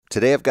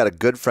Today I've got a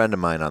good friend of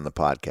mine on the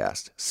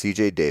podcast,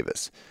 CJ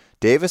Davis.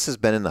 Davis has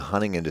been in the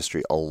hunting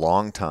industry a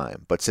long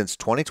time, but since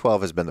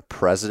 2012 has been the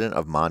president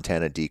of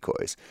Montana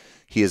Decoys.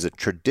 He is a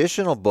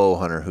traditional bow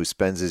hunter who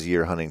spends his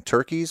year hunting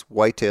turkeys,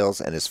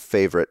 whitetails, and his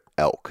favorite,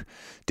 elk.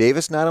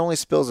 Davis not only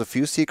spills a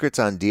few secrets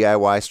on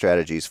DIY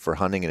strategies for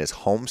hunting in his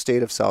home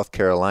state of South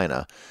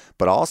Carolina,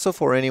 but also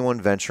for anyone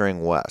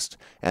venturing west.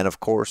 And of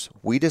course,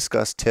 we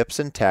discuss tips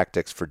and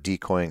tactics for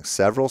decoying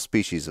several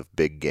species of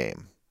big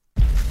game.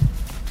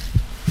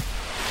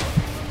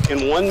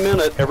 In 1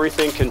 minute,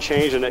 everything can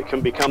change and it can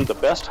become the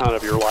best hunt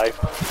of your life.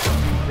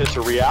 It's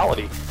a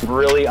reality.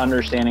 Really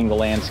understanding the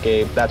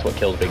landscape, that's what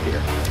kills big deer.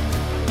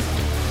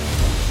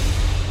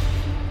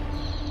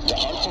 The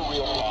Hunt for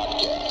Real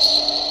podcast.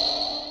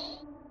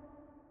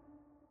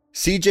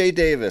 CJ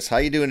Davis, how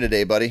you doing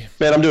today, buddy?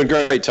 Man, I'm doing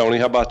great, Tony.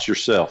 How about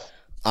yourself?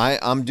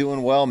 I'm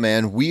doing well,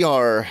 man. We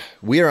are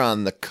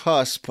on the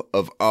cusp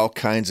of all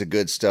kinds of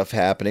good stuff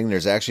happening.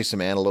 There's actually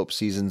some antelope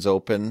seasons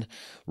open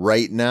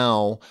right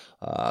now.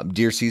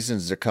 Deer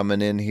seasons are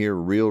coming in here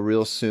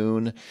real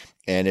soon,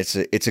 and it's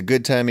a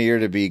good time of year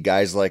to be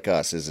guys like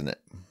us, isn't it?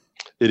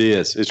 It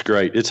is. It's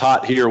great. It's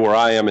hot here where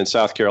I am in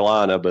South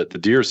Carolina, but the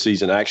deer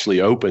season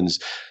actually opens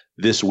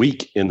this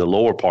week in the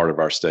lower part of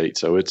our state.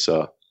 So it's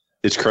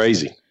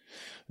crazy.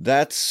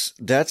 That's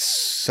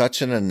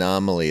such an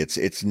anomaly.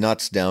 It's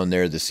nuts down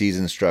there, the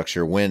season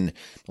structure. When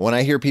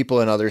I hear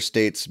people in other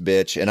states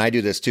bitch, and I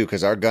do this too,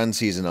 because our gun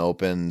season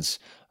opens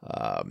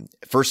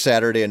first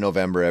Saturday in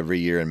November every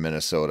year in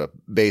Minnesota,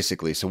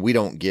 basically. So we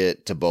don't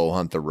get to bow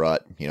hunt the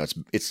rut. You know,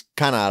 it's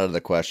kind of out of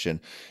the question.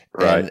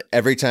 Right. And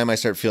every time I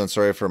start feeling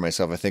sorry for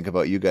myself, I think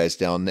about you guys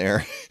down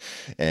there,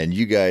 and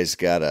you guys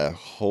got a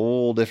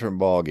whole different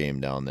ball game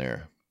down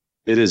there.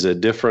 It is a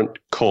different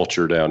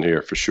culture down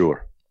here for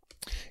sure.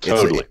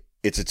 Totally.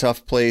 It's a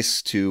tough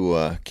place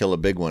to kill a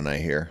big one, I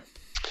hear.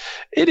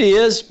 It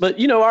is, but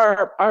you know,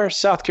 our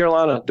South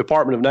Carolina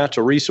Department of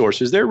Natural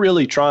Resources, they're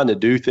really trying to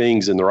do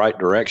things in the right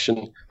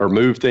direction or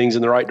move things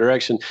in the right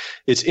direction.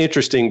 It's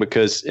interesting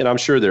because, and I'm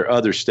sure there are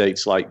other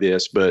states like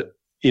this, but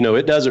you know,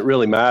 it doesn't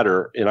really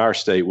matter in our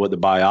state what the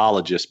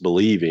biologists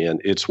believe in.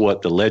 It's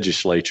what the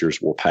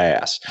legislatures will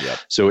pass. Yep.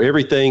 So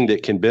everything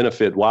that can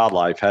benefit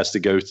wildlife has to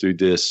go through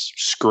this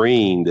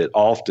screen that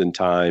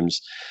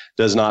oftentimes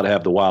does not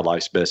have the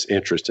wildlife's best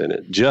interest in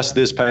it. Just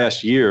this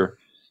past year,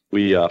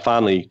 we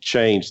finally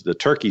changed the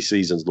turkey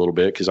seasons a little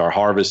bit because our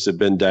harvests have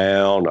been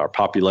down, our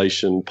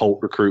population, poult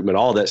recruitment,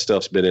 all that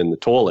stuff's been in the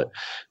toilet.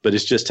 But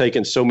it's just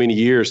taken so many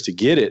years to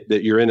get it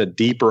that you're in a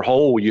deeper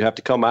hole you have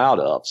to come out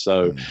of.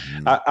 So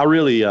I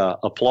really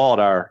applaud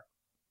our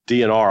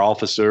DNR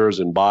officers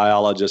and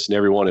biologists and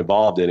everyone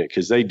involved in it,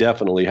 because they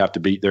definitely have to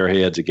beat their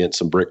heads against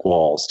some brick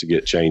walls to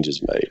get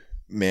changes made.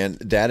 Man,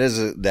 that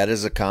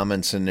is a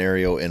common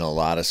scenario in a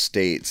lot of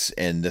states.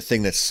 And the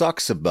thing that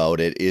sucks about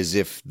it is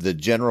if the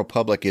general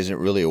public isn't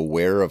really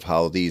aware of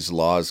how these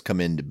laws come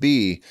into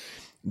be,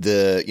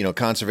 the, you know,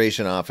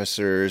 conservation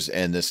officers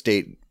and the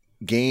state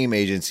game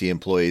agency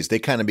employees, they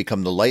kind of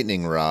become the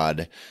lightning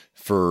rod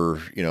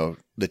for, you know,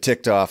 the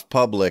ticked off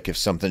public if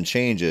something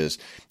changes.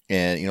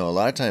 And, you know, a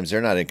lot of times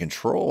they're not in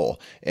control,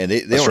 and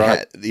they don't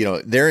right. You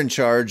know, they're in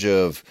charge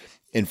of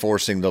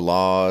enforcing the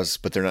laws,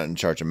 but they're not in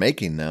charge of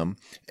making them.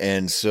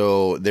 And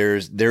so there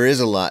is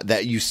a lot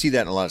that you see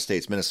that in a lot of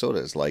states. Minnesota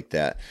is like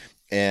that.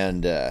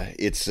 And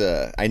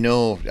I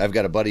know I've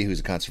got a buddy who's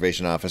a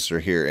conservation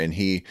officer here, and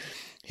he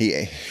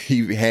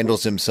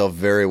handles himself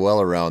very well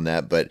around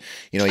that. But,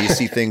 you know, you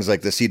see things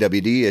like the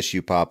CWD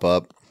issue pop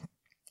up,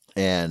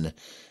 and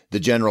the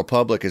general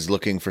public is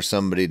looking for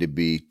somebody to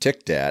be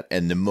ticked at,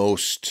 and the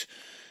most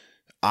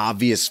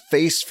obvious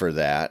face for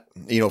that,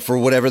 you know, for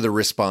whatever the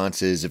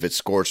response is, if it's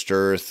scorched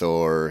earth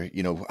or,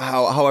 you know,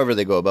 however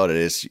they go about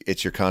it,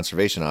 it's your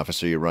conservation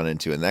officer you run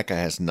into, and that guy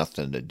has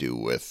nothing to do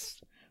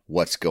with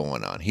what's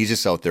going on. He's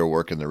just out there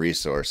working the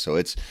resource. So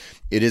it's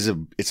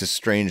a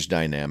strange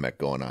dynamic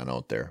going on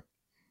out there.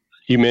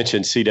 You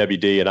mentioned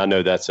CWD, and I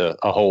know that's a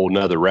whole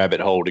nother rabbit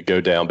hole to go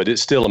down, but it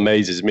still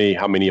amazes me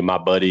how many of my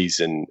buddies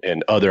and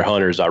other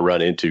hunters I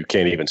run into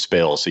can't even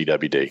spell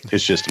CWD.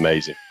 It's just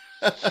amazing.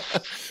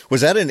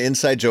 Was that an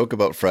inside joke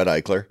about Fred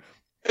Eichler?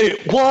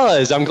 It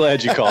was. I'm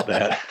glad you caught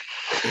that.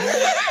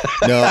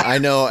 No, I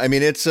know. I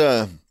mean,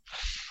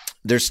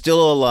 there's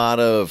still a lot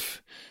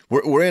of,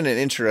 we're in an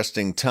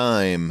interesting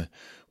time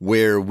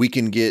where we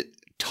can get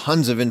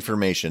tons of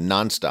information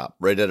nonstop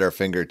right at our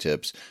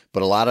fingertips,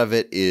 but a lot of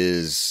it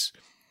is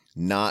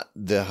not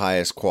the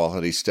highest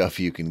quality stuff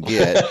you can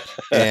get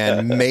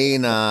and may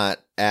not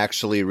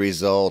actually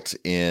result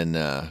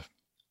in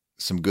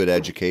some good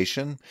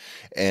education.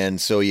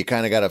 And so you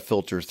kind of got to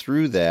filter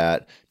through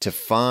that to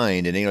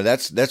find, and, you know,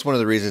 that's one of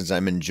the reasons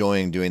I'm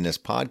enjoying doing this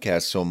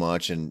podcast so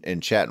much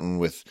and chatting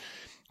with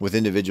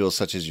individuals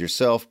such as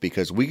yourself,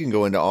 because we can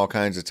go into all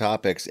kinds of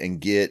topics and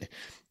get,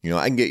 you know,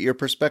 I can get your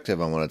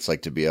perspective on what it's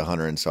like to be a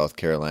hunter in South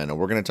Carolina.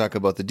 We're going to talk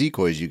about the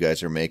decoys you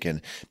guys are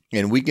making,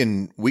 and we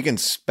can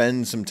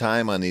spend some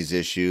time on these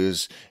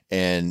issues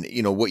and,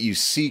 you know, what you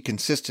see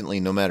consistently,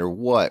 no matter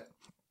what.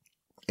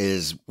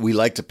 is we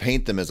like to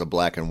paint them as a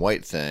black and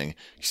white thing.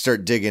 You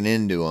start digging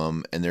into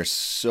them and they're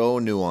so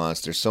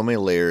nuanced. There's so many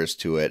layers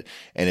to it.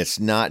 And it's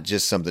not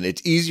just something,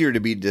 it's easier to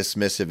be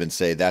dismissive and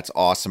say that's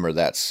awesome or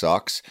that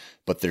sucks,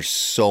 but there's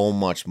so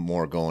much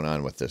more going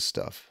on with this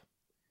stuff.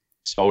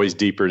 It's always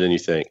deeper than you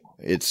think.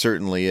 It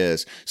certainly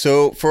is.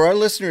 So for our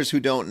listeners who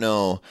don't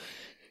know,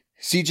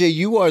 CJ,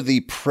 you are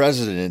the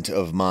president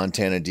of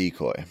Montana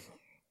Decoy.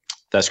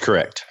 That's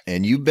correct.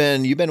 And you've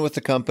been with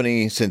the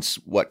company since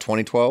what,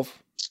 2012?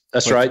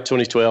 That's right,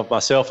 2012.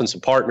 Myself and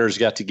some partners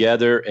got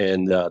together,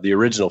 and the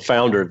original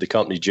founder of the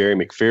company, Jerry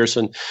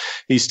McPherson,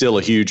 he's still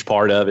a huge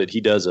part of it.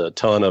 He does a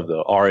ton of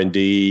the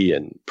R&D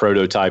and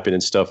prototyping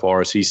and stuff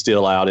for us. He's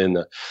still out in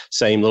the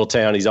same little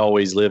town he's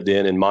always lived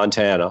in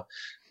Montana.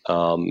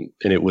 And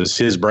it was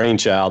his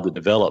brainchild that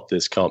developed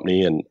this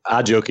company. And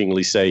I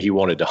jokingly say he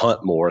wanted to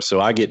hunt more.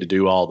 So I get to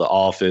do all the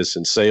office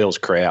and sales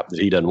crap that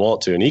he doesn't want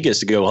to, and he gets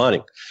to go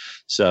hunting.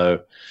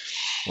 So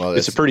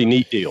it's a pretty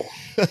neat deal.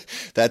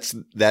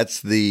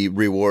 That's the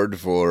reward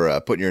for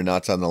putting your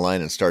nuts on the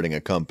line and starting a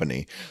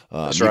company.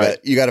 That's right.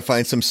 You got to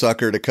find some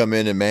sucker to come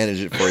in and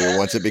manage it for you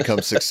once it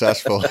becomes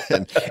successful.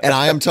 And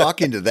I am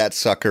talking to that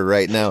sucker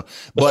right now.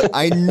 But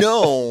I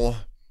know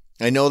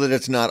that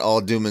it's not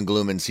all doom and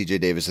gloom in CJ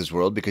Davis's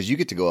world, because you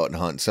get to go out and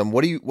hunt some.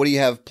 What do you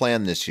have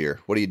planned this year?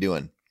 What are you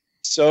doing?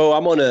 So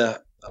I'm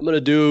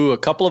gonna do a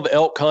couple of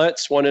elk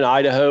hunts, one in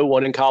Idaho,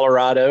 one in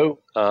Colorado.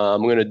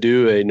 I'm gonna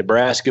do a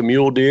Nebraska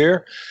mule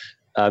deer.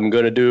 I'm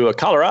going to do a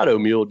Colorado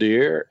mule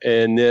deer,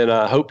 and then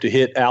I hope to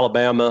hit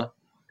Alabama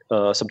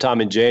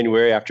sometime in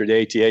January after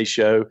the ATA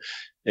show,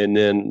 and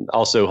then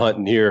also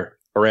hunting here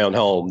around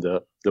home.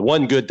 The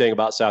one good thing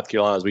about South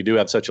Carolina is we do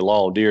have such a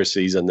long deer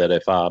season that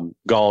if I'm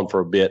gone for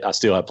a bit, I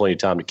still have plenty of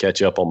time to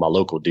catch up on my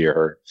local deer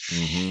herd.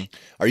 Mm-hmm.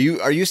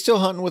 Are you still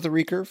hunting with a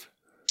recurve?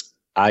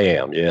 I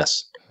am,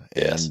 yes.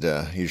 And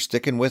you're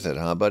sticking with it,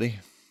 huh, buddy?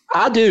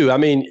 I do. I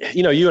mean,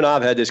 you and I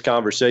have had this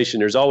conversation.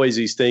 There's always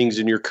these things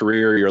in your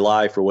career, your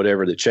life, or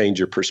whatever that change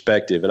your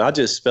perspective. And I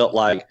just felt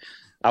like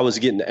I was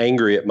getting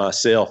angry at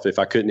myself if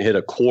I couldn't hit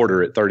a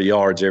quarter at 30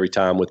 yards every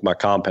time with my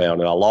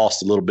compound. And I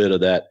lost a little bit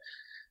of that,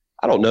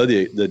 I don't know,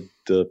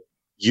 the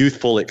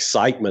youthful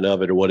excitement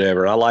of it or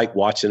whatever. I like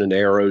watching an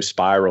arrow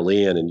spiral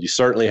in, and you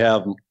certainly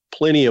have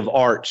plenty of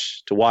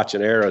arch to watch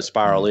an arrow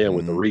spiral in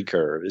with a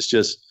recurve. It's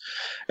just,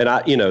 and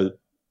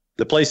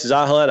the places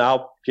I hunt,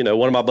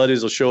 one of my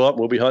buddies will show up and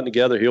we'll be hunting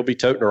together. He'll be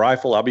toting a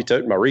rifle. I'll be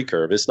toting my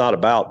recurve. It's not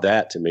about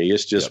that to me.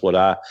 It's just what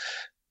I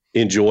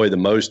enjoy the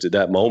most at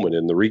that moment.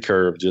 And the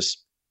recurve,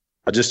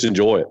 I just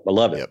enjoy it. I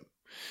love it.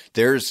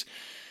 Yep.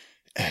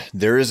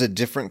 There is a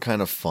different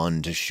kind of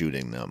fun to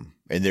shooting them,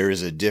 and there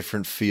is a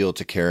different feel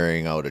to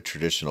carrying out a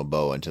traditional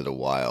bow into the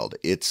wild.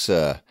 It's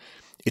a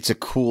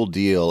cool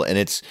deal. And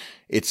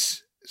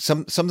it's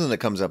something that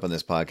comes up on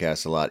this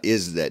podcast a lot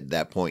is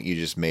that point you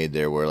just made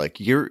there, where like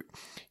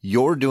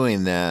you're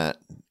doing that.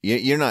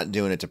 You're not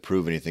doing it to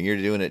prove anything. You're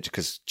doing it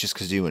just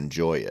because you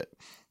enjoy it.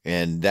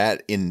 And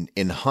that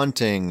in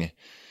hunting,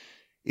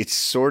 it's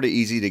sort of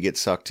easy to get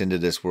sucked into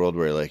this world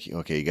where like,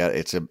 okay,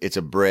 it's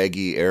a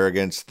braggy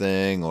arrogance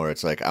thing, or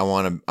it's like, I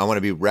want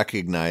to be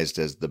recognized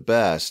as the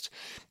best.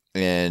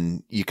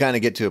 And you kind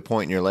of get to a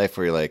point in your life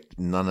where you're like,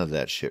 none of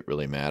that shit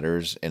really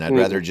matters. And I'd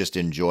rather just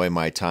enjoy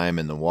my time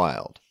in the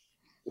wild.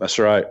 That's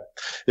right.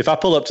 If I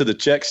pull up to the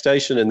check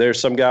station and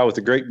there's some guy with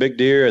a great big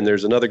deer and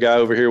there's another guy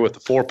over here with the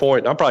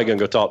 4-point, I'm probably going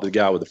to go talk to the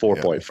guy with the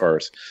 4-point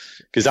first,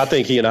 because I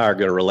think he and I are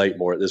going to relate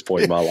more at this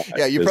point in my life.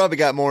 Yeah, you probably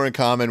got more in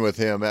common with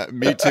him.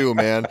 Me too,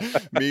 man.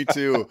 Me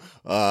too.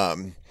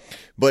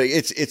 But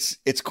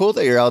it's cool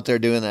that you're out there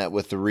doing that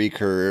with the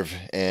recurve,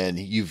 and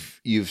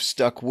you've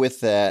stuck with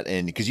that,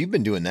 and because you've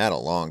been doing that a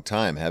long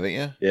time, haven't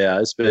you? Yeah,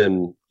 it's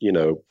been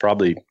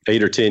probably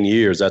 8 or 10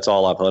 years. That's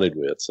all I've hunted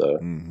with. So.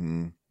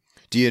 Mm-hmm.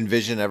 Do you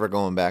envision ever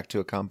going back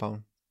to a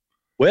compound?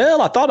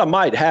 Well, I thought I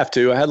might have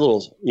to. I had a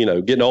little,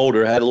 getting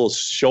older, I had a little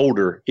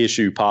shoulder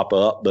issue pop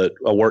up, but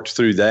I worked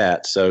through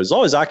that. So as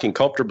long as I can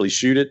comfortably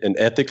shoot it and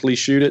ethically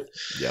shoot it,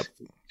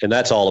 and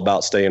that's all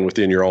about staying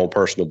within your own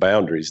personal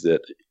boundaries,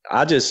 that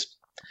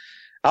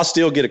I'll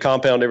still get a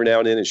compound every now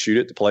and then and shoot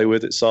it to play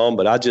with it some,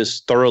 but I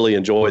just thoroughly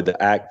enjoyed the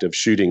act of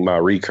shooting my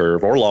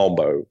recurve or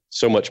longbow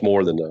so much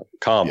more than the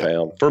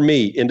compound for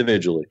me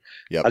individually.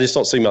 I just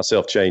don't see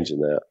myself changing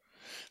that.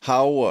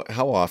 How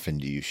often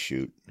do you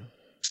shoot?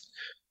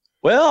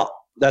 Well,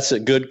 that's a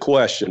good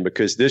question,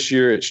 because this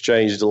year it's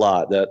changed a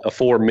lot. That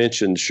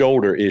aforementioned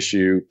shoulder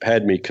issue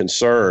had me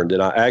concerned,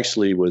 and I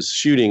actually was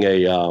shooting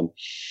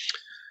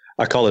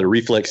I call it a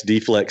reflex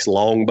deflex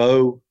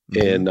longbow,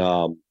 and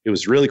it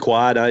was really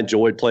quiet. I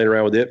enjoyed playing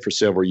around with it for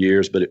several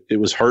years, but it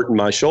was hurting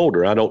my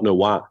shoulder. I don't know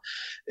why.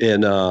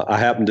 And I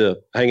happened to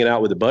hanging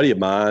out with a buddy of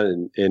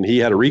mine, and he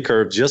had a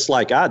recurve just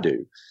like I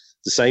do.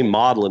 The same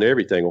model and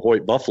everything, a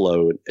Hoyt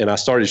Buffalo. And I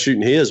started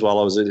shooting his while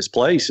I was at his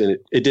place, and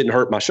it didn't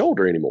hurt my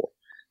shoulder anymore.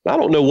 I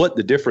don't know what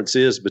the difference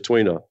is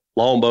between a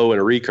longbow and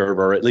a recurve,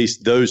 or at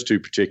least those two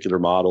particular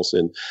models.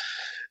 And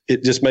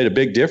it just made a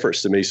big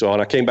difference to me. So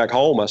when I came back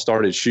home, I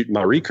started shooting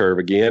my recurve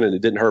again, and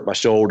it didn't hurt my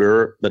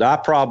shoulder. But I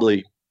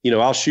probably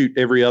I'll shoot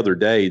every other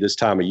day this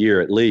time of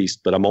year at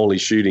least, but I'm only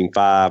shooting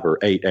 5 or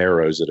 8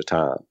 arrows at a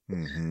time.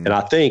 Mm-hmm. And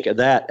I think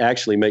that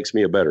actually makes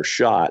me a better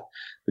shot,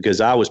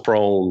 because I was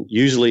prone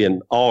usually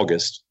in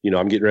August,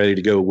 I'm getting ready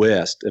to go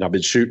west and I've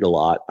been shooting a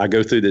lot. I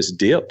go through this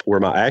dip where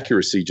my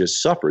accuracy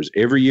just suffers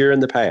every year in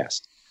the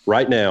past.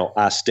 Right now,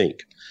 I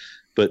stink.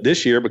 But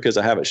this year, because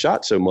I haven't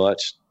shot so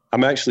much,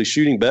 I'm actually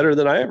shooting better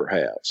than I ever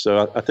have.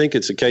 So I think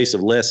it's a case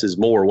of less is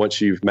more once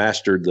you've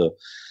mastered the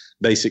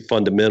basic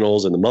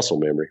fundamentals and the muscle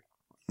memory.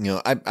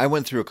 I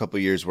went through a couple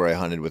of years where I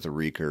hunted with a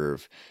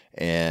recurve,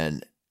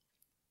 and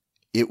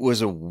it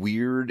was a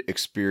weird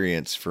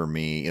experience for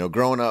me.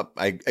 Growing up,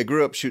 I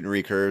grew up shooting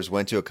recurves,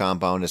 went to a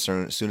compound as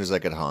soon as I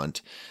could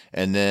hunt.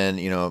 And then,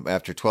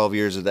 after 12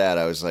 years of that,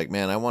 I was like,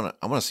 man, I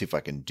want to see if I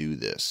can do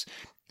this.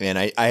 And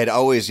I had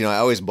always, I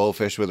always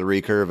bowfish with a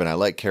recurve, and I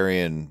like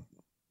carrying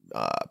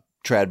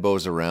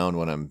Tradbows around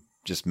when I'm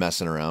just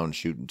messing around,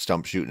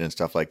 stump shooting and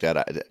stuff like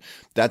that.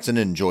 That's an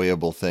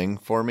enjoyable thing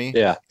for me.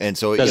 Yeah. And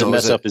so it doesn't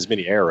mess up as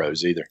many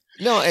arrows either.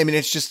 No, I mean,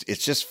 it's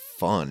just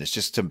fun. It's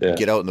just to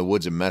get out in the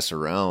woods and mess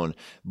around.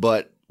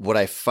 But what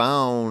I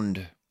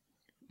found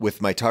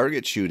with my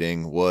target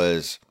shooting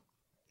was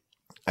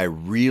I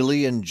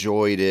really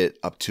enjoyed it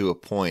up to a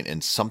point,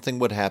 and something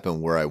would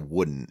happen where I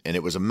wouldn't. And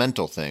it was a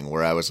mental thing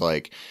where I was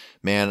like,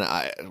 man,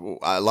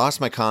 I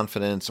lost my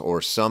confidence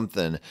or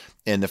something.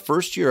 And the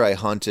first year I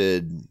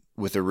hunted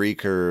with a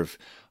recurve,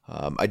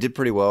 I did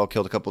pretty well,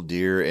 killed a couple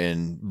deer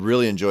and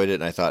really enjoyed it.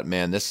 And I thought,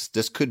 man, this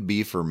could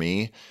be for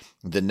me.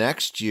 The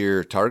next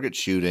year, target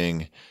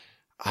shooting,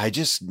 I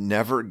just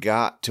never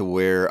got to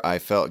where I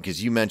felt,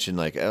 because you mentioned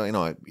like,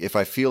 if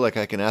I feel like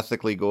I can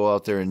ethically go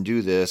out there and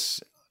do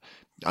this,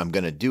 I'm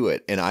going to do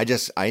it. And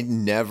I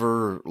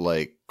never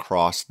like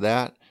crossed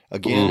that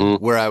again,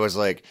 where I was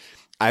like,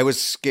 I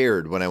was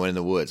scared when I went in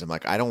the woods. I'm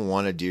like, I don't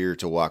want a deer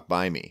to walk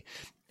by me,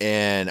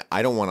 and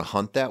I don't want to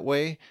hunt that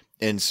way.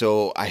 And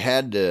so I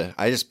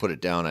just put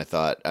it down. I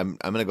thought I'm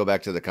going to go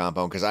back to the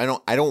compound, because I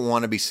don't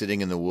want to be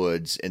sitting in the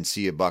woods and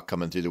see a buck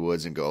coming through the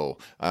woods and go,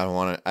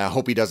 I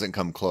hope he doesn't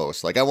come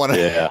close. Like I want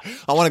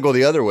to go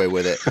the other way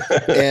with it.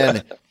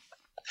 And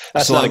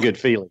that's not a good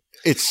feeling.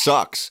 It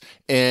sucks.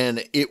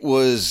 And it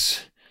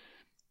was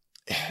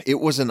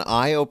an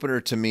eye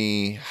opener to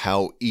me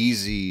how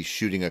easy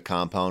shooting a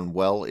compound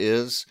well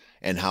is,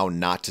 and how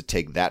not to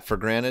take that for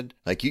granted.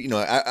 Like,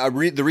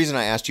 the reason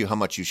I asked you how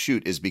much you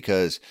shoot is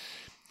because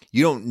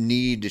you don't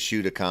need to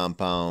shoot a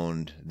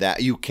compound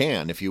that you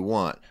can if you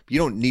want. You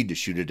don't need to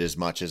shoot it as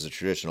much as a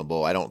traditional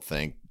bow, I don't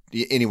think,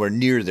 anywhere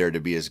near there to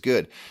be as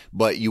good.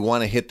 But you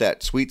want to hit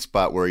that sweet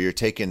spot where you're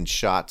taking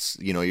shots.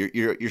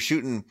 You're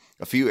shooting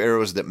a few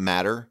arrows that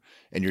matter,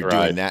 and you're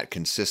doing that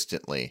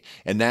consistently.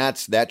 And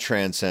that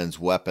transcends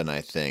weapon,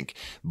 I think.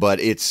 But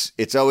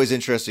it's always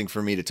interesting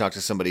for me to talk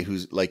to somebody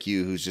who's like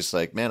you, who's just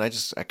like, man, I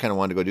kind of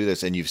wanted to go do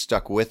this, and you've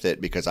stuck with it,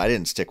 because I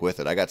didn't stick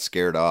with it. I got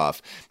scared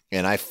off,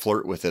 and I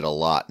flirt with it a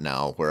lot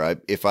now, where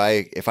if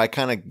I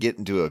kind of get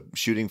into a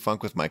shooting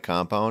funk with my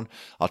compound,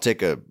 I'll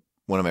take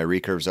one of my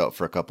recurves out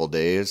for a couple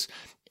days,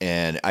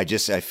 and I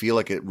feel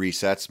like it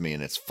resets me,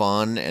 and it's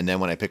fun. And then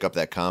when I pick up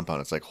that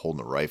compound, it's like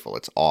holding a rifle.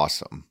 It's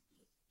awesome.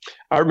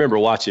 I remember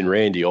watching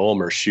Randy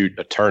Ulmer shoot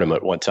a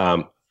tournament one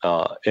time,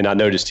 and I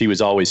noticed he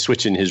was always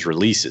switching his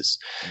releases.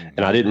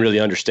 And I didn't really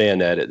understand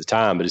that at the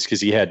time, but it's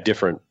because he had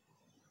different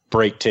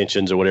break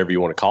tensions or whatever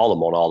you want to call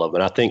them on all of them.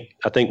 And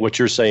I think what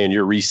you're saying,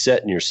 you're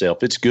resetting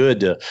yourself. It's good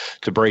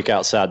to break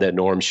outside that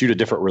norm, shoot a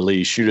different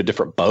release, shoot a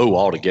different bow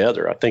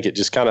altogether. I think it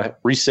just kind of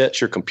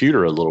resets your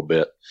computer a little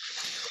bit.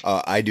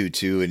 I do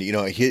too. And,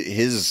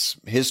 his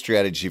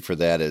strategy for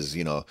that is,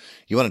 you want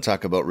to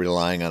talk about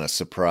relying on a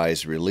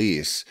surprise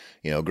release,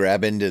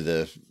 grab into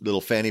the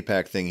little fanny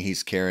pack thing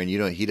he's carrying.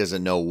 He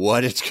doesn't know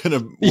what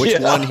which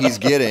one he's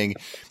getting.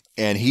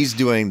 And he's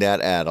doing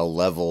that at a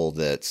level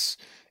that's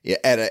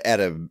at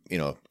a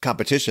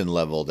competition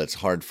level that's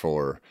hard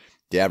for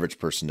the average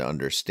person to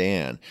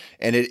understand.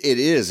 And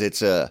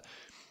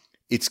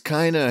it's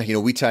kind of,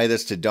 we tie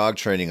this to dog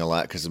training a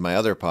lot because of my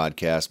other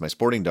podcast, my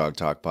Sporting Dog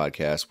Talk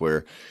podcast,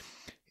 where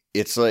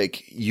it's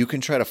like you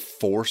can try to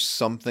force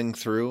something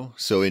through.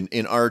 So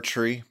in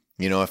archery,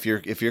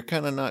 if you're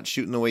kind of not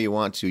shooting the way you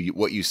want to,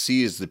 what you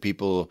see is the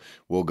people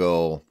will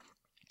go,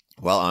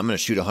 well, I'm going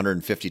to shoot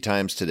 150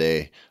 times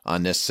today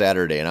on this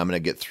Saturday, and I'm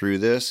going to get through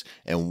this.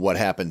 And what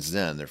happens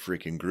then? Their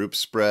freaking groups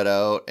spread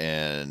out,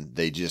 and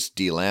they just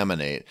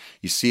delaminate.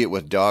 You see it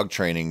with dog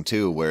training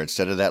too, where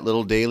instead of that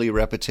little daily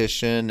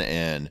repetition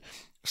and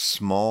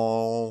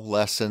small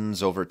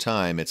lessons over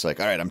time, it's like,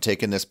 all right, I'm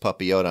taking this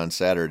puppy out on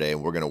Saturday,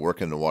 and we're going to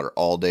work in the water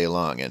all day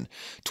long. And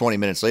 20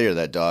 minutes later,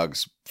 that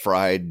dog's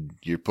fried.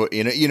 You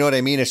know what I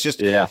mean? It's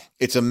just,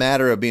 It's a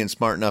matter of being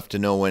smart enough to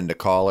know when to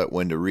call it,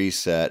 when to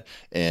reset,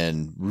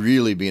 and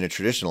really being a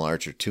traditional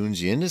archer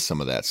tunes you into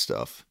some of that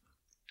stuff.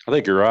 I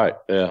think you're right.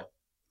 Yeah.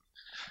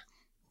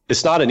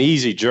 it's not an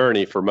easy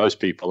journey for most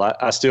people.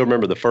 I still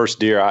remember the first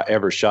deer I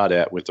ever shot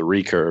at with the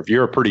recurve.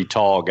 You're a pretty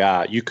tall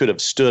guy. You could have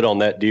stood on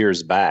that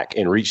deer's back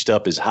and reached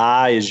up as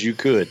high as you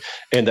could,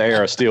 and the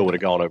arrow still would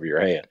have gone over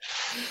your hand.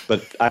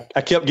 But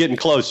I kept getting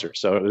closer,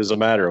 so it was a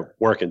matter of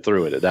working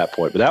through it at that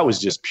point. But that was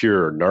just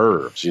pure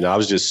nerves. I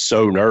was just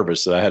so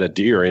nervous that I had a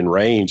deer in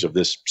range of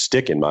this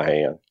stick in my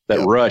hand. That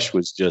rush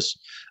was just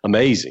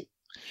amazing.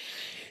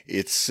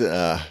 It's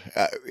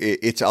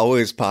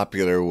always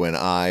popular when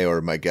I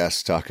or my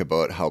guests talk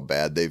about how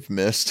bad they've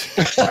missed.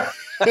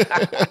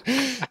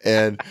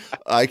 And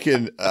I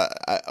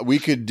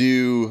could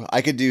do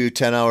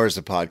 10 hours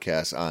of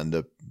podcast on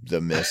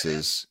the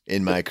misses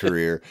in my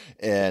career.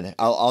 And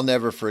I'll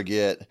never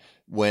forget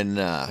when,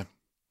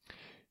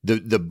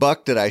 the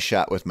buck that I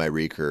shot with my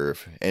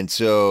recurve. And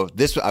so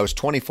I was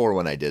 24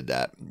 when I did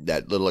that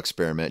little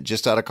experiment,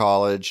 just out of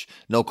college,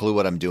 no clue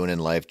what I'm doing in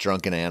life,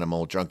 drunken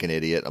animal, drunken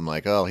idiot. I'm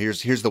like, oh,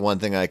 here's the one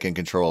thing I can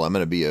control. I'm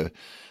going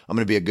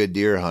to be a good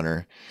deer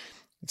hunter.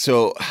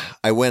 So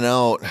I went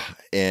out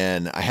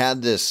and I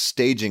had this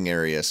staging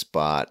area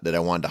spot that I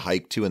wanted to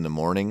hike to in the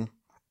morning.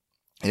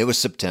 And it was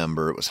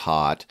September. It was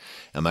hot.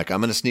 I'm like,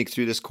 I'm going to sneak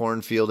through this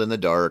cornfield in the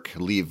dark,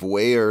 leave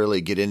way early,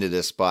 get into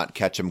this spot,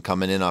 catch them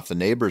coming in off the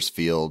neighbors'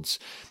 fields.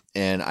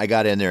 And I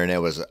got in there and I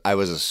was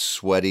a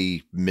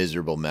sweaty,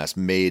 miserable mess,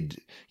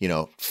 made,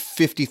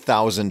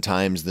 50,000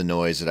 times the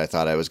noise that I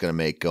thought I was going to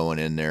make going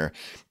in there,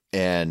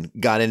 and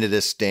got into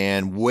this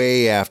stand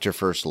way after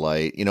first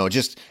light,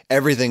 just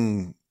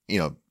everything,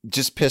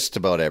 just pissed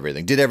about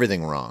everything, did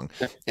everything wrong.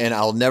 And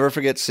I'll never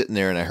forget sitting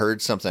there and I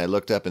heard something. I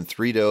looked up and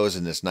 3 does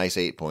and this nice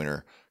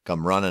 8-pointer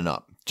come running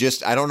up.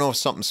 Just, I don't know if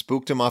something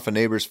spooked him off a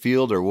neighbor's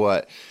field or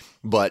what,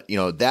 but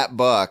that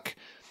buck,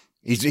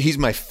 he's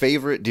my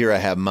favorite deer I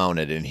have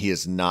mounted, and he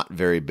is not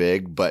very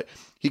big, but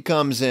he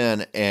comes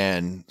in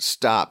and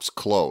stops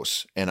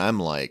close. And I'm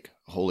like,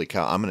 holy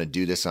cow, I'm going to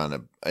do this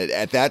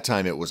at that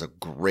time, it was a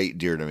great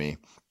deer to me.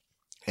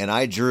 And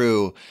I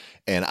drew,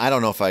 and I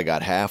don't know if I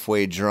got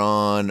halfway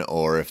drawn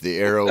or if the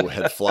arrow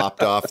had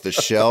flopped off the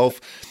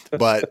shelf,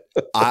 but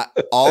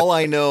all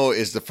I know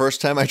is the first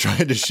time I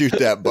tried to shoot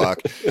that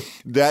buck,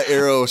 that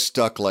arrow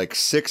stuck like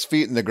 6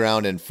 feet in the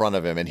ground in front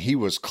of him, and he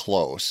was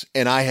close.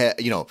 And I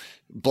had,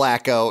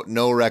 blackout,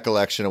 no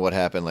recollection of what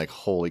happened, like,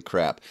 holy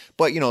crap.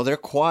 But, they're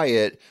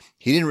quiet.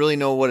 He didn't really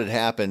know what had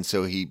happened,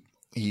 so he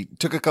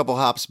took a couple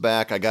hops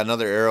back. I got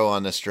another arrow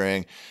on the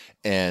string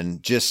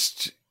and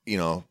just,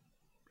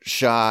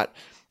 shot.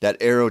 That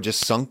arrow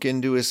just sunk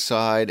into his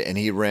side and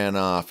he ran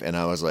off. And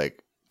I was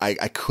like, I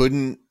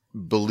couldn't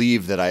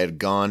believe that I had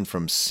gone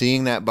from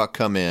seeing that buck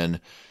come in,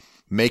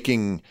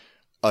 making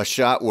a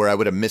shot where I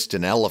would have missed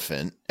an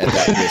elephant at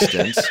that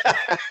distance.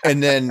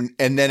 And then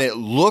it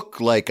looked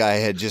like I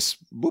had just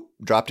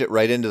dropped it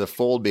right into the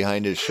fold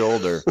behind his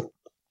shoulder.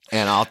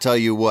 And I'll tell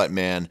you what,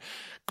 man,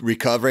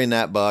 recovering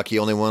that buck, he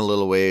only went a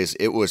little ways.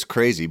 It was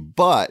crazy,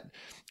 but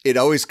it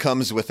always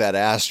comes with that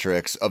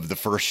asterisk of the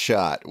first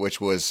shot,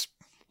 which was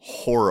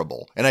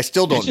horrible. And I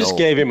still don't know. You just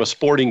gave him a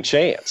sporting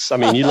chance. I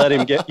mean, you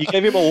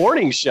gave him a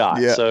warning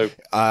shot. Yeah. So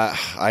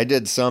I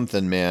did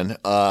something, man.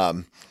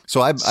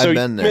 So I've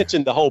been there. You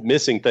mentioned the whole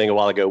missing thing a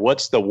while ago.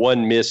 What's the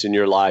one miss in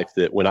your life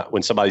that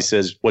when somebody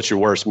says, what's your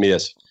worst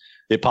miss,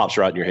 it pops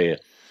right in your head?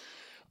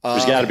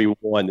 There's got to be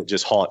one that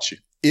just haunts you.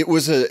 It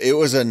was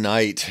a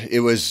night.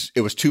 It was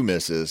 2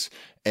 misses.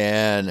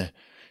 And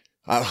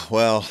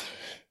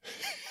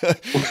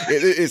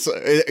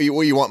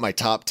you want my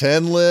top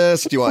 10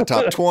 list? Do you want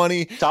top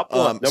 20? Top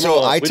 1.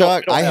 So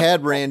I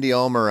had Randy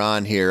Ulmer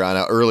on here on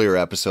an earlier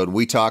episode.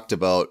 We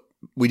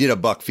did a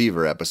buck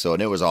fever episode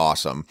and it was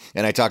awesome.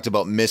 And I talked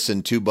about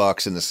missing 2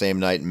 bucks in the same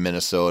night in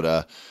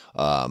Minnesota.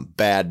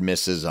 Bad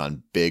misses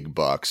on big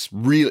bucks,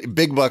 really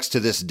big bucks to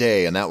this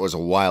day. And that was a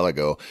while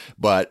ago,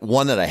 but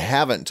one that I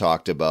haven't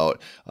talked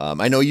about.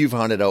 I know you've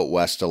hunted out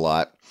west a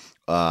lot.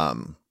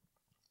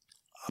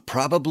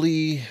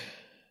 Probably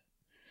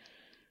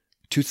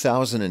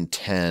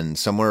 2010,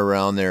 somewhere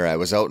around there. I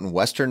was out in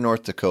western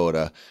North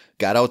Dakota,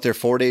 got out there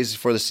 4 days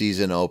before the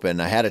season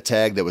opened. I had a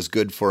tag that was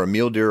good for a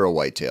mule deer or a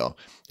whitetail.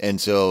 And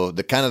so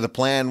the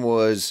plan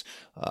was,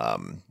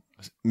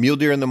 mule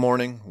deer in the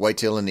morning,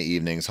 whitetail in the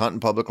evenings, hunting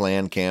public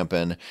land,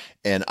 camping.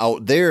 And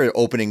out there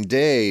opening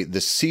day,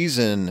 the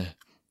season,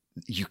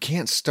 you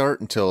can't start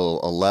until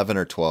 11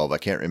 or 12. I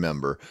can't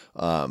remember.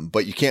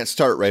 But you can't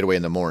start right away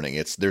in the morning.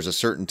 There's a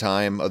certain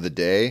time of the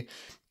day.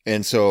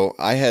 And so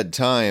I had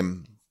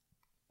time,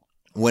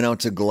 went out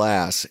to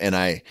Glass, and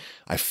I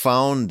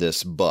found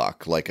this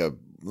buck, like a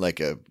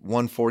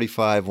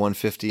 145,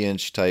 150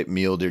 inch type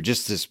mule deer,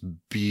 just this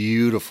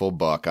beautiful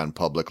buck on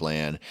public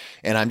land.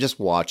 And I'm just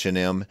watching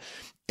him,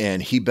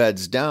 and he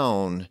beds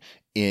down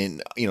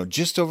in,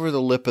 just over the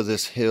lip of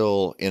this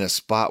hill in a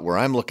spot where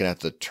I'm looking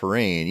at the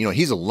terrain.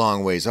 He's a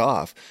long ways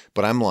off,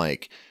 but I'm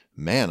like,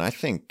 man, I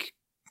think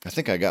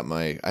I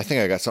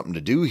got something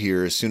to do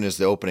here as soon as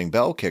the opening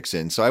bell kicks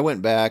in. So I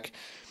went back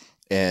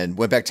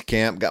to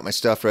camp, got my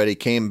stuff ready,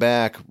 came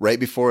back right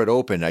before it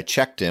opened. I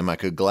checked him. I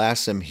could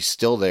glass him. He's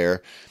still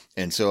there.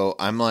 And so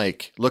I'm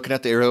like looking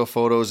at the aerial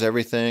photos,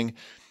 everything,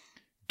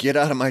 get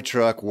out of my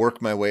truck,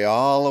 work my way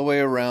all the way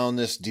around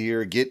this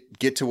deer,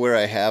 get to where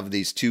I have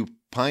these 2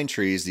 pine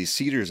trees, these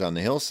cedars on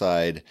the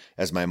hillside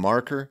as my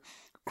marker,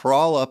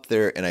 crawl up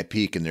there, and I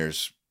peek, and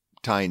there's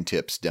tine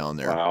tips down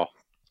there. Wow.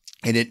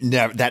 And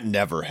that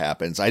never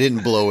happens. I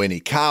didn't blow any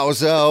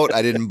cows out.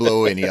 I didn't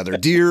blow any other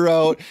deer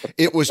out.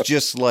 It was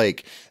just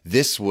like,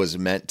 this was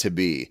meant to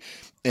be.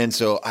 And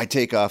so I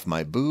take off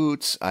my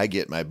boots, I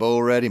get my bow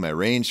ready, my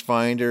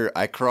rangefinder,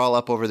 I crawl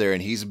up over there,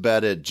 and he's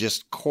bedded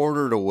just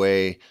quartered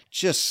away,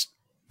 just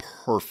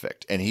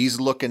perfect. And he's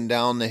looking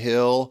down the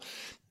hill,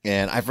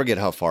 and I forget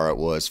how far it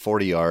was,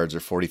 40 yards or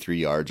 43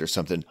 yards or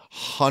something,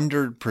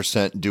 100%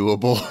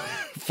 doable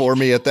for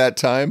me at that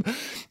time.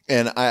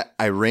 And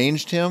I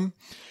ranged him,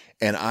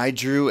 and I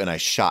drew, and I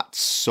shot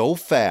so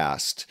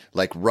fast,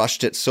 like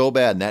rushed it so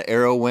bad, and that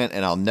arrow went,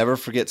 and I'll never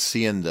forget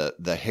seeing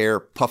the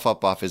hair puff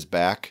up off his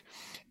back.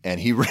 And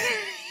he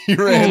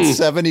ran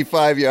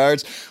 75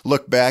 yards,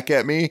 looked back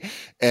at me,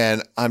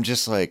 and I'm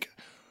just like,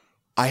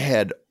 I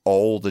had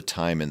all the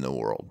time in the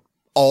world,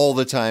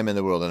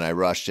 and I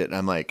rushed it. And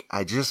I'm like,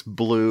 I just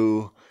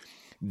blew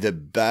the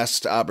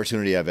best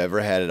opportunity I've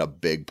ever had at a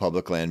big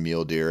public land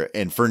mule deer.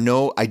 And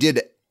I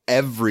did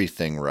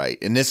everything right.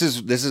 And this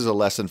is a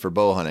lesson for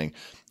bow hunting.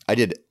 I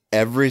did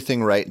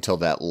everything right until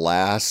that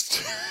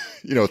last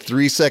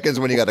 3 seconds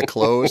when you got to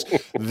close.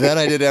 Then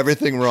I did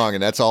everything wrong,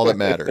 and that's all that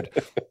mattered.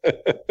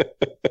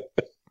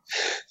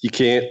 You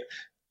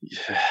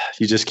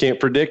just can't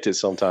predict it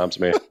sometimes,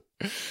 man.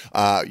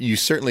 You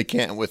certainly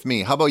can't with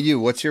me. How about you?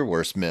 What's your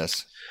worst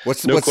miss?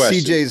 What's question.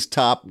 CJ's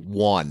top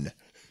 1?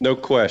 No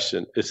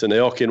question. It's an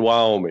elk in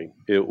Wyoming.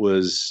 It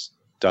was,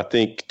 I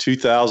think,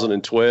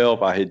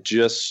 2012. I had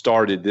just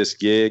started this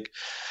gig,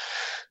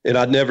 and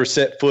I'd never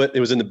set foot. It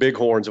was in the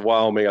Bighorns of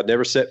Wyoming. I'd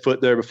never set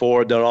foot there before.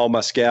 I'd done all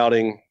my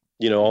scouting,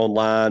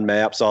 online,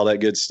 maps, all that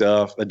good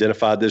stuff.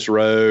 Identified this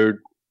road,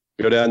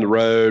 go down the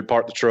road,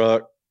 park the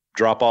truck,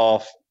 drop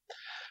off,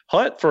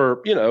 hunt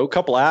for, a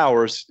couple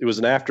hours. It was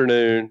an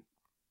afternoon,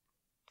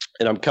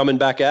 and I'm coming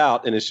back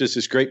out, and it's just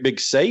this great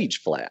big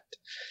sage flat.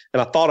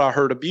 And I thought I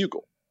heard a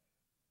bugle.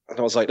 And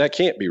I was like, that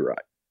can't be right.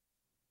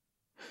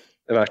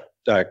 And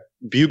I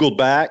bugled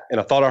back,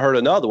 and I thought I heard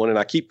another one, and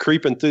I keep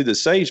creeping through the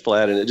sage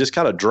flat, and it just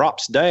kind of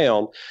drops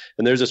down,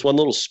 and there's this one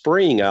little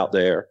spring out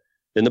there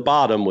in the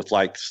bottom with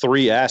like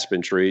 3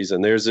 aspen trees,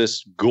 and there's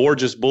this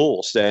gorgeous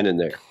bull standing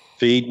there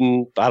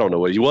feeding. I don't know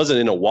what he wasn't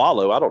in a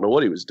wallow. I don't know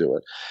what he was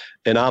doing.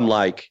 And I'm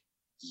like,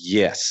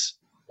 yes,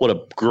 what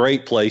a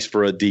great place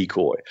for a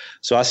decoy.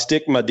 So I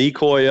stick my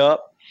decoy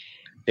up,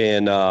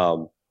 and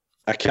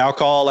I cow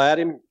call at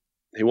him.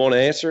 He won't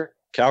answer.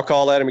 Cow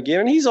call at him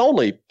again, and he's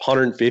only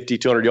 150,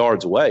 200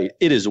 yards away.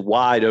 It is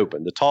wide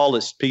open. The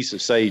tallest piece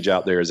of sage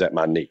out there is at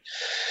my knee.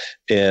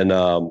 And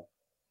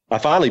I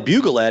finally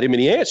bugle at him,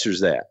 and he answers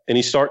that. And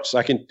he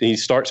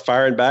starts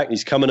firing back, and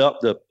he's coming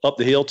up the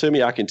hill to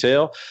me, I can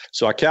tell.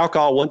 So I cow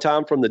call one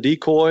time from the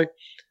decoy,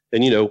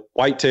 and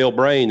whitetail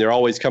brain, they're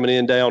always coming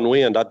in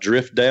downwind. I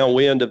drift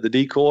downwind of the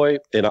decoy,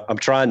 and I'm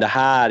trying to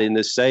hide in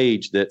this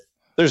sage that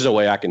there's no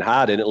way I can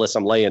hide in it unless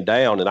I'm laying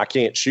down, and I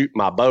can't shoot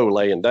my bow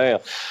laying down.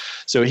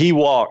 So he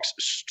walks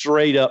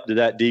straight up to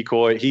that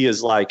decoy. He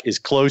is like as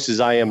close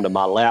as I am to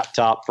my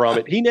laptop from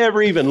it. He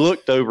never even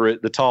looked over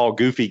at the tall,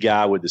 goofy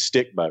guy with the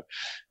stick bow.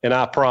 And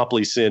I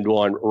promptly send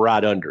one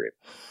right under him.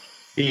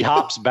 He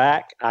hops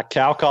back. I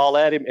cow call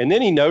at him. And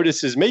then he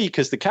notices me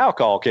because the cow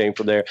call came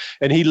from there.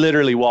 And he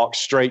literally walks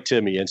straight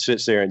to me and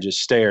sits there and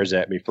just stares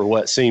at me for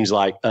what seems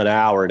like an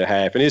hour and a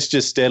half. And it's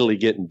just steadily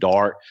getting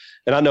dark.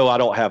 And I know I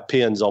don't have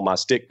pins on my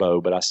stick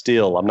bow, but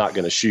I'm not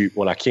going to shoot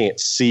when I can't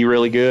see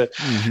really good.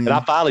 Mm-hmm. And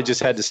I finally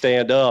just had to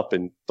stand up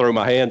and throw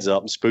my hands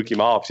up and spook him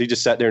off. He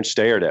just sat there and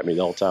stared at me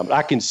the whole time. But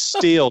I can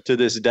still, to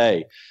this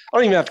day, I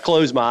don't even have to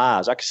close my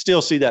eyes. I can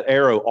still see that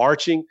arrow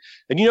arching.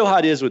 And you know how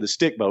it is with a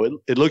stick bow.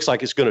 It looks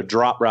like it's going to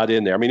drop right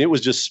in there. I mean, it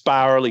was just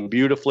spiraling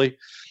beautifully.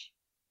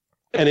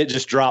 And it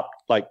just dropped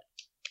like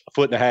a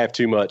foot and a half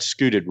too much,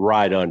 scooted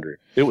right under it.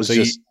 It was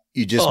so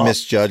you just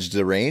misjudged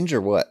the range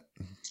or what?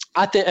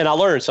 I think, and I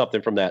learned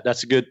something from that.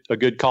 That's a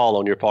good call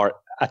on your part.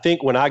 I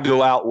think when I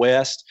go out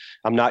west,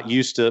 I'm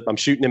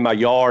shooting in my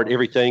yard.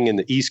 Everything in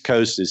the East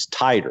Coast is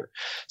tighter.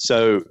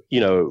 So,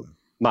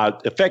 my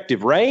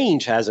effective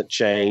range hasn't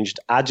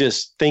changed. I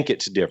just think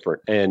it's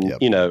different. And,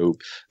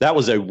 that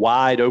was a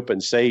wide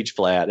open sage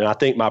flat. And I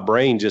think my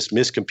brain just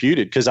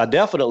miscomputed because I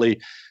definitely,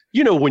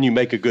 when you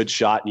make a good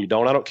shot and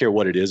I don't care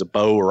what it is, a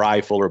bow, a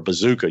rifle, or a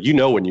bazooka,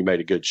 when you made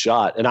a good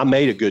shot. And I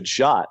made a good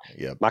shot.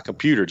 Yep. My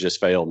computer just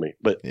failed me.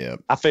 But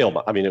I failed.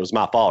 It was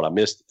my fault. I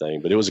missed the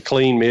thing. But it was a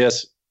clean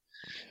miss.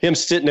 Him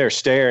sitting there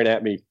staring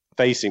at me,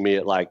 facing me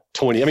at like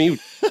 20. It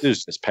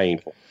was just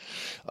painful.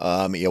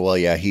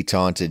 He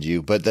taunted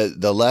you. But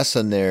the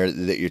lesson there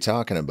that you're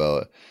talking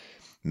about,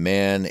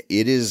 man,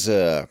 it's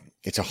a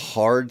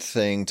hard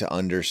thing to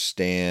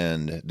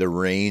understand the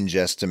range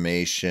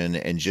estimation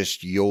and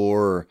just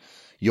your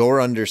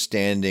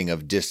understanding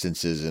of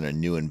distances in a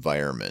new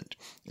environment.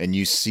 And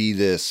you see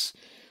this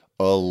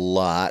a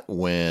lot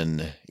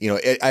when,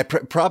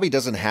 probably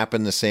doesn't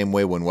happen the same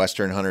way when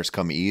Western hunters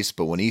come east,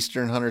 but when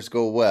Eastern hunters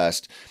go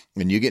west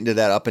and you get into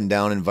that up and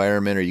down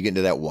environment or you get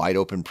into that wide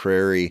open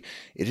prairie,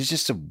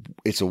 it's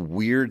a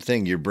weird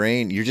thing. Your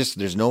brain,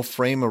 there's no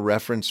frame of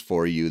reference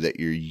for you that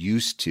you're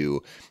used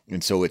to.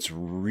 And so it's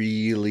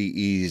really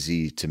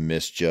easy to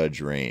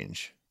misjudge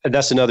range. And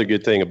that's another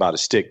good thing about a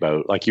stick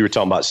bow. Like you were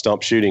talking about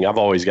stump shooting, I've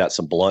always got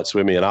some blunts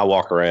with me, and I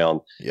walk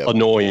around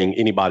annoying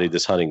anybody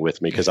that's hunting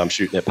with me because I'm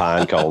shooting at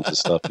pine cones and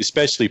stuff,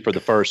 especially for the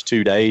first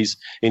 2 days,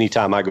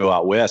 anytime I go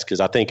out west, because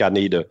I think I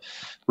need to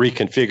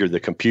reconfigure the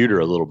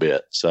computer a little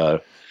bit. So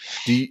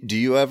do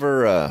you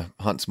ever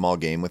hunt small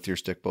game with your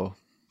stick bow?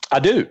 I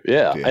do,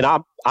 yeah. And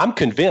I'm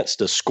convinced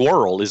a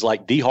squirrel is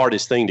like the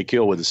hardest thing to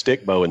kill with a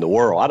stick bow in the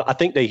world. I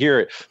think they hear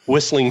it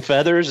whistling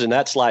feathers, and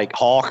that's like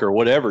hawk or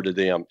whatever to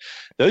them.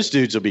 Those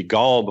dudes will be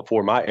gone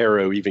before my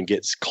arrow even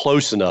gets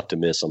close enough to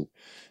miss them.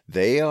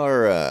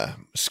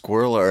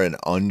 Squirrel are an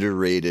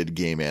underrated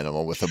game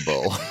animal with a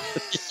bow.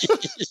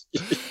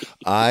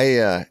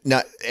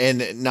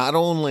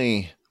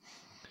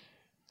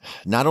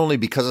 Not only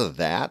because of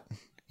that,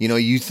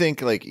 you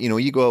think like,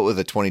 you go out with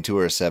a 22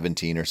 or a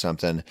 17 or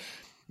something,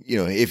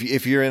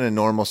 if you're in a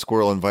normal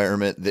squirrel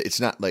environment,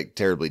 it's not like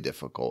terribly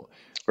difficult.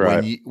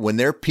 Right. When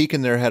they're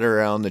peeking their head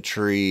around the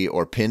tree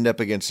or pinned up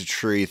against a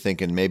tree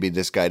thinking maybe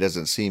this guy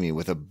doesn't see me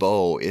with a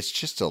bow, it's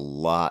just a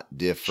lot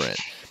different.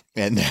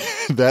 And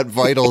that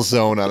vital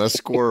zone on a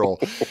squirrel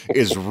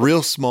is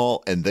real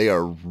small, and they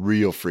are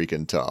real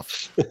freaking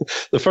tough.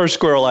 The first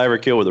squirrel I ever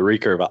killed with a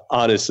recurve, I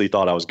honestly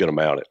thought I was going to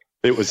mount it.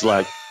 It was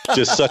like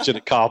just such an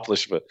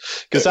accomplishment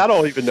because I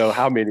don't even know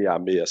how many I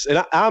missed.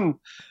 And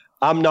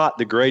I'm not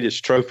the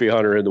greatest trophy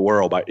hunter in the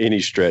world by any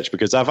stretch,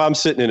 because if I'm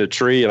sitting in a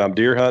tree and I'm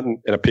deer hunting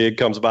and a pig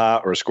comes by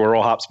or a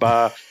squirrel hops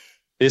by,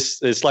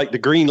 it's like the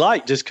green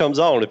light just comes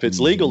on. If it's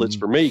legal, it's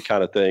for me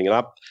kind of thing. And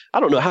I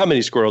don't know how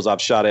many squirrels I've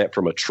shot at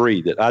from a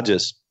tree that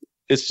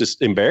it's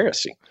just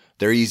embarrassing.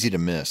 They're easy to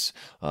miss.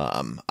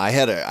 I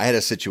had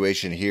a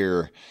situation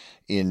here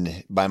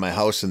by my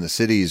house in the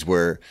cities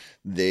where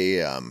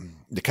the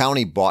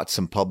county bought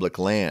some public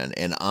land,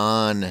 and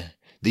on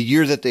the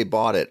year that they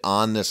bought it,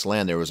 on this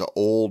land, there was an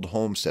old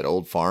homestead,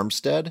 old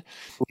farmstead.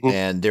 Mm-hmm.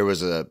 And there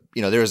was a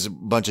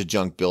bunch of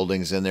junk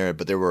buildings in there,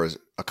 but there was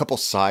a couple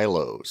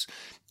silos.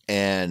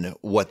 And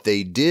what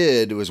they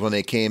did was when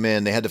they came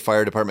in, they had the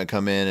fire department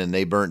come in and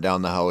they burnt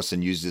down the house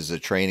and used it as a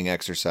training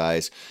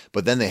exercise.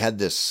 But then they had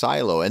this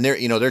silo, and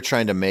they're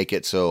trying to make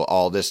it so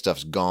all this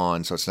stuff's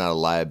gone, so it's not a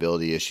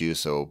liability issue.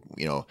 So,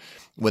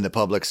 when the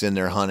public's in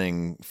there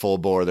hunting full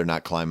bore, they're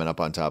not climbing up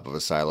on top of a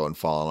silo and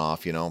falling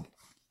off,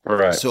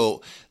 Right.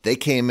 So they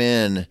came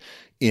in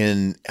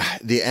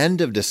the end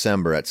of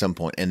December at some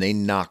point, and they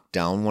knocked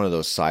down one of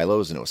those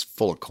silos, and it was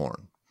full of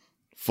corn,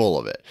 full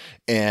of it.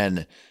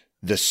 And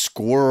the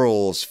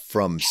squirrels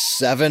from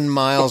 7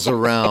 miles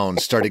around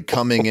started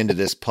coming into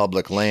this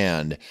public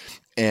land.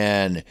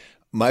 And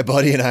my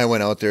buddy and I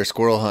went out there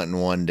squirrel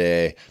hunting one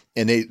day,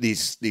 and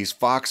these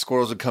fox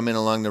squirrels would come in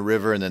along the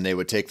river, and then they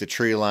would take the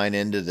tree line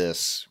into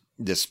this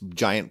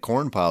giant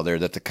corn pile there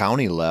that the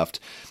county left.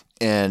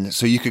 And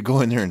so you could go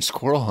in there and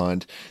squirrel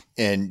hunt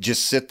and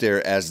just sit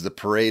there as the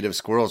parade of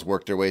squirrels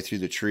worked their way through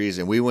the trees.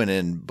 And we went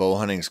in bow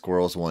hunting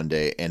squirrels one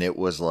day, and it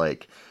was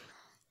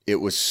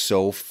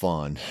so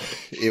fun.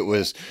 It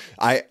was,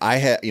 I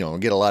had,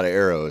 get a lot of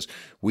arrows.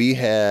 We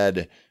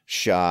had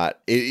shot,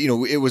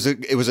 it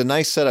was a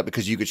nice setup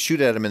because you could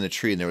shoot at them in the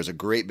tree, and there was a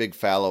great big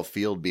fallow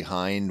field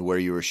behind where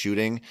you were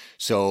shooting.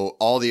 So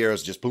all the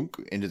arrows just boom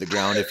into the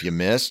ground if you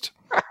missed.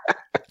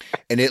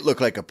 And it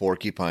looked like a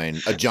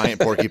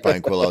giant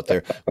porcupine quill out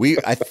there.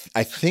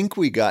 I think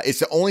it's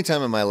the only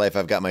time in my life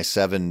I've got my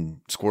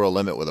 7 squirrel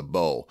limit with a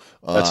bow.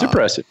 That's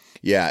impressive.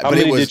 Yeah. How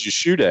many did you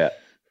shoot at?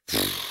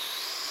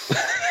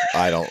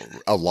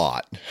 A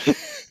lot.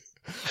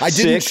 I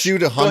didn't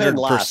shoot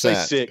 100%. Say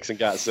 6 and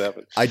got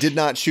 7. I did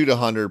not shoot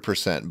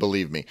 100%,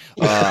 believe me.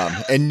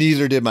 And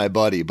neither did my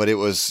buddy, but it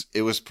was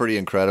pretty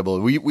incredible.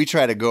 We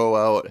try to go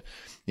out.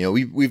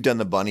 We've done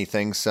the bunny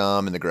thing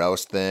some and the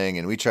grouse thing,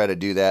 and we try to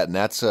do that. And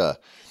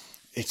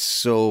it's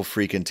so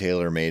freaking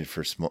tailor-made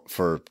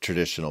for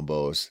traditional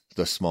bows.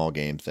 The small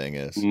game thing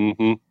is.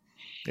 Mm-hmm.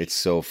 It's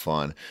so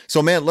fun.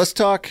 So, man, let's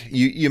talk.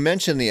 You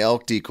mentioned the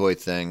elk decoy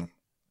thing,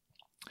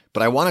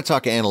 but I want to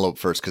talk antelope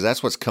first because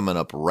that's what's coming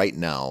up right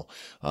now.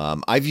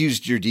 I've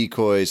used your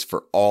decoys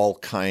for all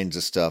kinds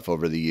of stuff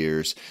over the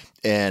years,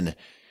 and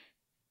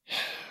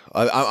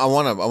I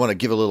want to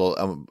give a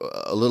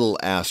little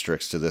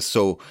asterisk to this.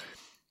 So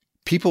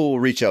people will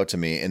reach out to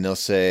me and they'll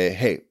say,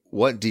 "Hey,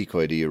 what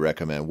decoy do you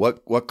recommend?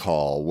 What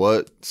call?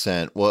 What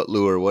scent? What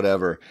lure?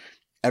 Whatever."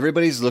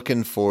 Everybody's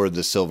looking for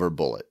the silver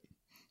bullet.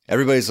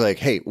 Everybody's like,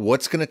 "Hey,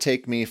 what's going to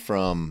take me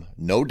from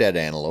no dead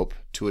antelope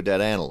to a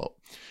dead antelope?"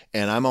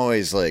 And I'm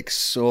always like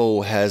so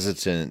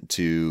hesitant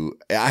to.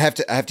 I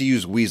have to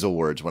use weasel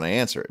words when I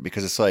answer it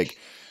because it's like,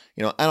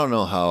 I don't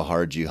know how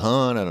hard you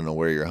hunt. I don't know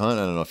where you're hunting.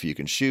 I don't know if you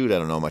can shoot. I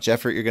don't know how much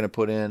effort you're going to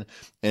put in.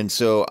 And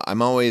so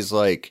I'm always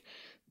like,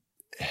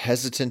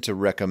 hesitant to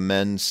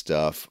recommend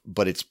stuff,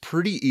 but it's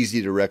pretty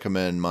easy to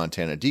recommend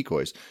Montana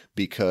decoys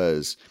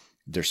because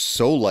they're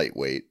so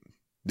lightweight.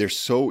 They're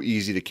so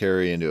easy to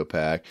carry into a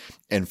pack.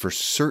 And for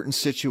certain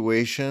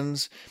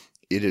situations,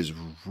 it is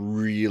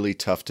really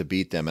tough to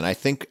beat them. And I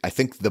think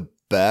the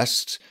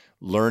best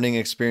learning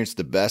experience,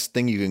 the best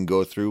thing you can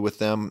go through with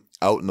them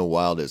out in the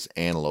wild is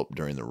antelope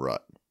during the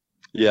rut.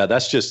 Yeah,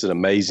 that's just an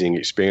amazing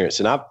experience.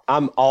 And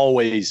I'm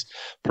always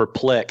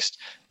perplexed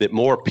that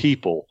more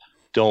people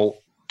don't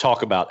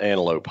talk about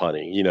antelope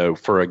hunting. You know,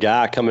 for a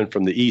guy coming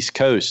from the East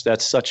Coast,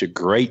 that's such a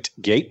great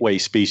gateway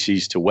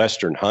species to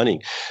Western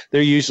hunting.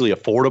 They're usually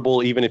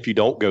affordable, even if you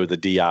don't go the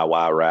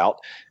DIY route.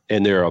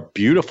 And they're a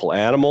beautiful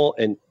animal.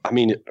 And I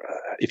mean,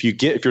 if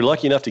you're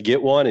lucky enough to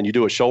get one and you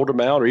do a shoulder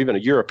mount or even a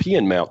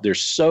European mount, they're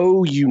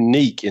so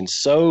unique and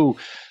so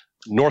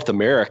North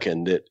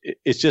American that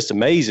it just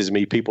amazes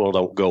me people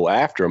don't go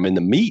after them. And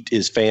the meat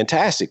is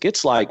fantastic.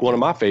 It's like one of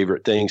my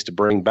favorite things to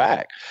bring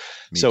back.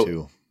 Me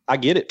too. I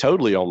get it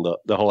totally on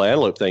the whole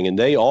antelope thing. And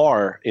they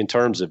are, in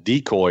terms of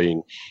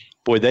decoying,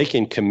 boy, they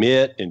can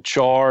commit and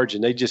charge,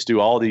 and they just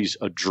do all these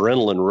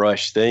adrenaline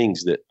rush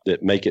things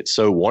that make it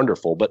so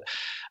wonderful. But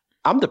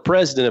I'm the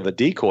president of a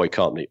decoy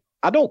company.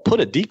 I don't put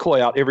a decoy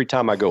out every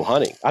time I go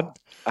hunting.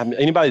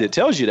 Anybody that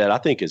tells you that, I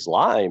think, is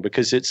lying,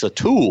 because it's a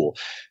tool.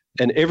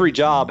 And every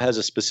job has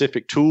a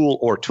specific tool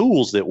or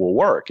tools that will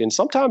work. And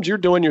sometimes you're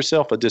doing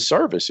yourself a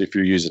disservice if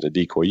you're using a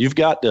decoy. You've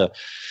got to,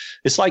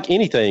 it's like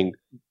anything,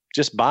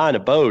 just buying a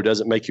bow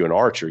doesn't make you an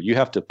archer. You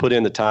have to put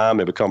in the time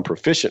and become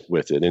proficient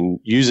with it. And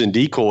using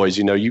decoys,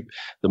 the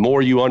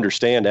more you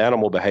understand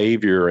animal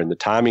behavior and the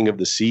timing of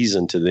the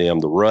season to them,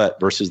 the rut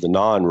versus the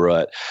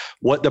non-rut,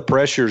 what the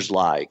pressure's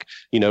like,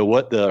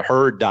 what the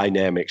herd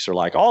dynamics are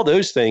like, all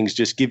those things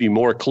just give you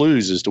more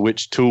clues as to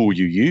which tool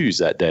you use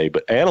that day.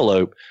 But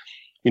antelope,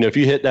 if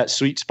you hit that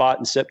sweet spot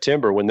in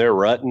September when they're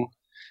rutting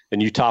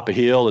and you top a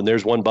hill and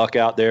there's one buck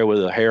out there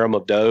with a harem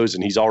of does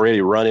and he's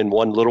already running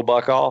one little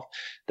buck off,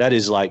 that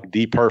is like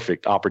the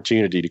perfect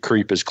opportunity to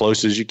creep as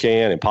close as you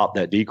can and pop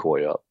that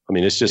decoy up. I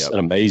mean, it's just an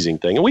amazing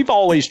thing.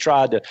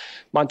 And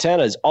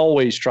Montana has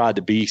always tried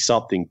to be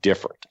something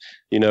different.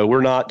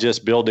 We're not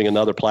just building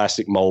another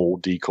plastic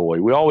mold decoy.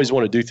 We always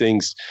want to do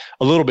things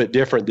a little bit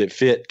different that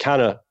fit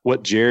kind of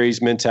what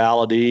Jerry's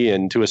mentality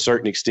and to a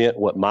certain extent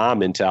what my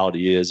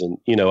mentality is. And,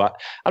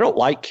 I don't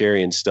like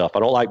carrying stuff. I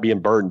don't like being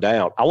burdened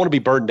down. I want to be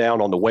burdened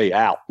down on the way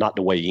out, not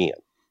the way in.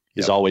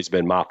 Has always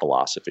been my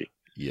philosophy.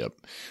 Yep.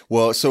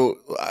 Well, so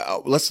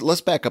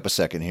let's back up a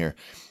second here,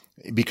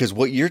 because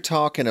what you're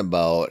talking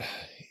about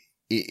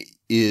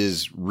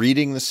is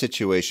reading the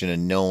situation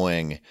and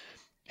knowing,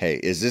 hey,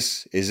 is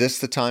this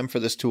the time for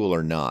this tool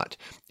or not?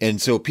 And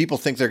so people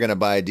think they're going to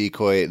buy a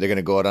decoy, they're going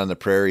to go out on the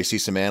prairie, see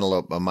some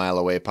antelope a mile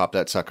away, pop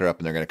that sucker up,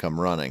 and they're going to come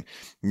running.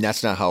 And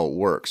that's not how it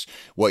works.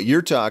 What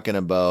you're talking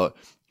about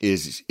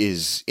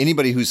is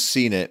anybody who's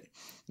seen it.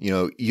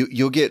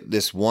 You'll get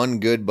this one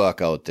good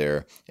buck out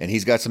there, and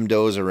he's got some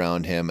does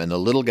around him, and the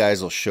little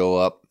guys will show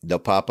up. They'll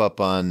pop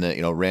up on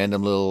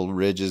random little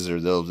ridges,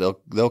 or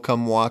they'll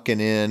come walking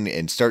in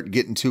and start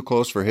getting too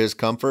close for his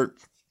comfort.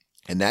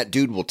 And that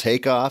dude will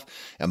take off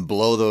and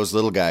blow those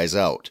little guys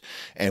out.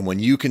 And when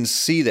you can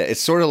see that, it's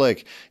sort of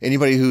like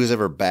anybody who's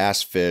ever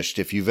bass fished.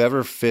 If you've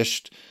ever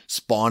fished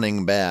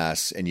spawning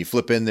bass and you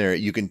flip in there,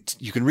 you can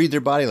read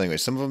their body language.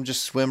 Some of them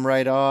just swim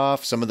right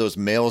off. Some of those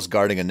males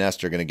guarding a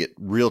nest are going to get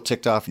real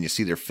ticked off, and you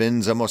see their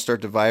fins almost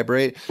start to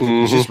vibrate.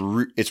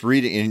 Mm-hmm. It's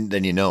reading, and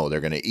then they're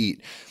going to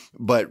eat.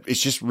 But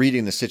it's just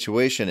reading the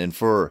situation. And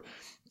for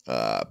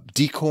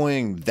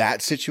decoying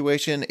that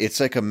situation, it's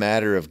like a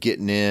matter of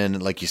getting in,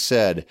 like you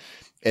said.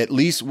 At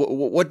least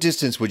what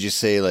distance would you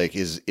say like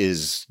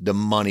is the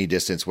money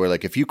distance, where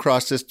like if you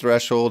cross this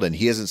threshold and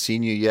he hasn't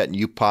seen you yet and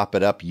you pop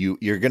it up,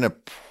 you're going to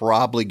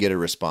probably get a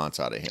response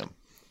out of him?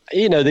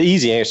 The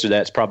easy answer to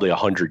that is probably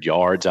 100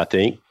 yards, I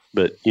think.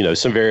 But,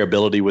 some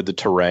variability with the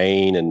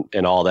terrain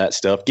and all that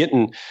stuff.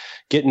 Getting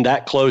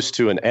that close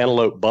to an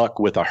antelope buck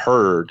with a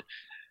herd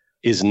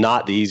is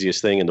not the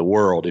easiest thing in the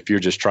world if you're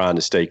just trying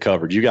to stay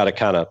covered. You got to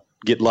kind of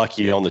get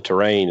lucky on the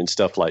terrain and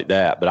stuff like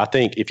that. But I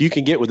think if you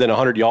can get within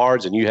 100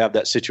 yards and you have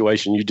that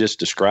situation you just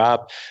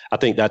described, I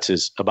think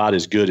that's about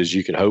as good as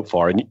you can hope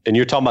for. And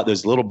you're talking about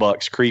those little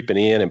bucks creeping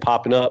in and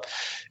popping up.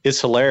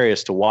 It's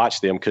hilarious to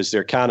watch them because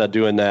they're kind of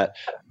doing that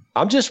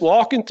I'm just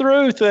walking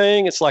through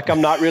thing. It's like I'm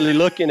not really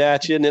looking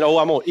at you. And then,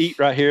 I'm going to eat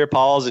right here,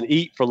 pause and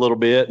eat for a little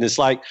bit. And it's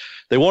like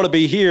they want to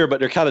be here, but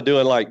they're kind of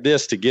doing like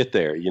this to get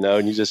there,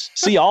 and you just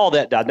see all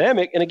that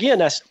dynamic. And again,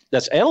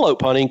 that's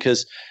antelope hunting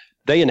because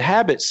they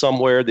inhabit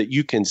somewhere that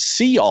you can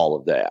see all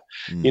of that.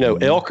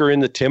 Mm-hmm. Elk are in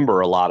the timber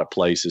a lot of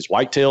places.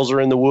 Whitetails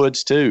are in the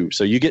woods too.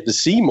 So you get to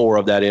see more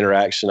of that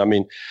interaction. I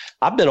mean,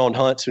 I've been on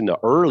hunts in the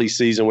early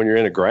season when you're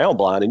in a ground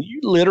blind and you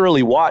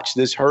literally watch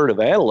this herd of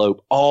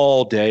antelope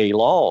all day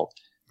long.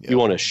 Yep. You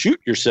want to shoot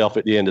yourself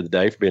at the end of the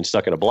day for being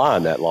stuck in a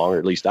blind that long, or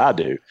at least I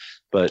do.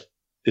 But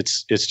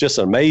it's just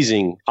an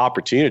amazing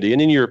opportunity.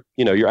 And then you're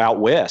out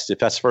west. If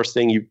that's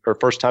the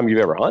first time you've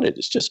ever hunted,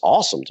 it's just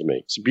awesome to me.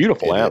 It's a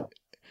beautiful animal.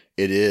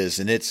 It is.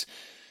 And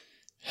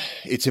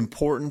it's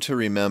important to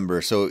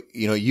remember. So,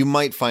 you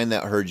might find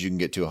that herd you can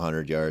get to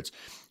 100 yards,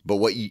 but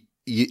what you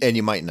and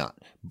you might not.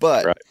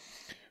 But right.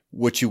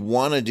 What you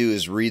want to do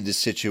is read the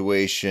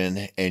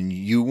situation, and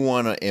you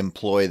want to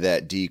employ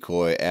that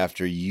decoy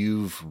after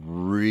you've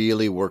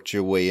really worked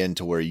your way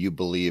into where you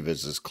believe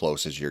is as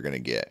close as you're going to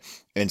get.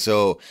 And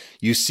so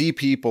you see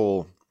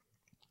people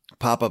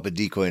pop up a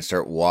decoy and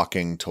start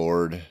walking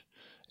toward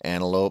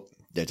antelope.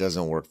 That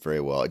doesn't work very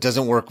well. It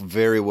doesn't work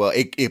very well.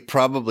 It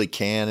probably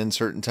can in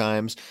certain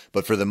times,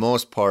 but for the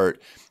most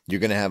part, you're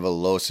going to have a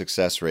low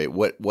success rate.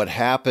 What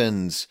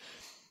happens,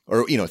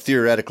 or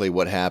theoretically,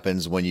 what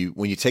happens when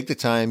you take the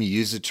time, you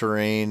use the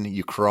terrain,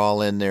 you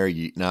crawl in there.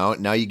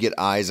 Now you get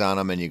eyes on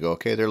them, and you go,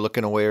 okay, they're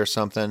looking away or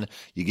something.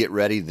 You get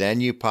ready, then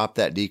you pop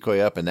that decoy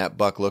up, and that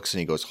buck looks and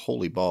he goes,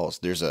 "Holy balls!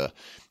 There's a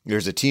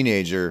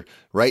teenager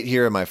right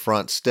here in my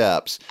front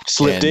steps."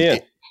 Slipped in.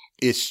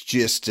 It's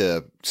just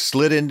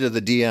slid into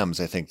the DMs,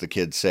 I think the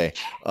kids say.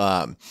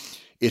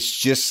 It's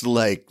just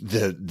like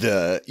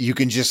you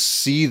can just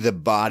see the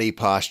body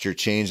posture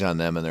change on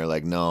them, and they're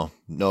like, no,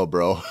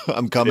 bro,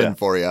 I'm coming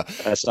for you.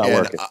 That's not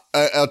working.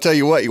 I'll tell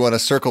you what, you want to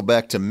circle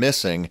back to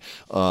missing.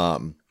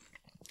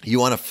 You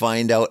want to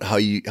find out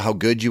how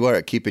good you are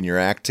at keeping your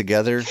act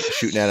together,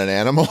 shooting at an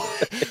animal.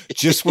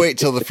 Just wait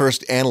till the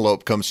first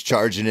antelope comes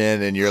charging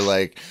in, and you're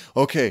like,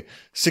 okay,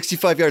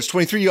 65 yards,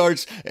 23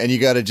 yards, and you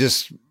got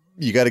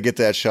to get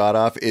that shot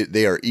off.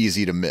 They are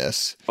easy to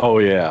miss. Oh,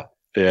 yeah.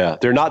 Yeah.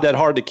 They're not that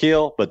hard to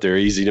kill, but they're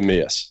easy to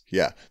miss.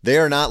 Yeah. They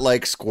are not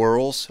like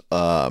squirrels.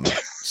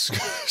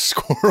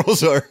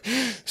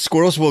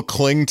 Squirrels will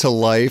cling to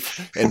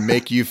life and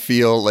make you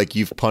feel like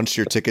you've punched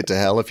your ticket to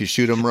hell if you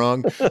shoot them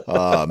wrong.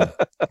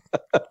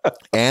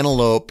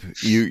 Antelope,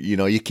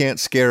 you can't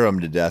scare them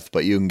to death,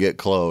 but you can get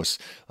close.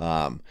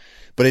 But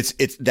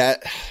it's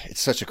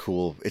such a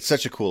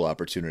cool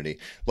opportunity.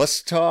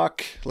 Let's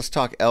talk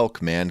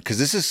elk, man, because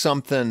this is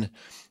something.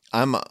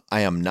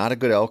 I am not a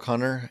good elk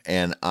hunter,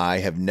 and I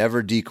have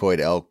never decoyed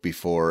elk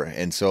before,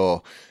 and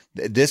so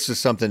this is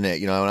something that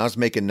when I was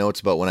making notes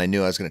about when I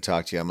knew I was going to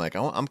talk to you, I'm like,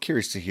 I'm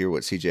curious to hear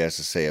what CJ has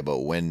to say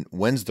about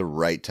when's the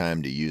right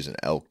time to use an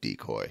elk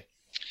decoy.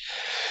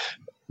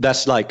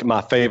 That's like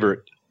my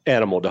favorite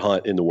animal to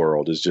hunt in the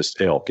world is just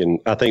elk. And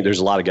I think there's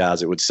a lot of guys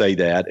that would say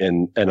that.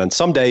 And on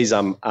some days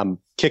I'm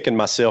kicking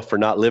myself for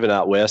not living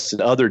out west,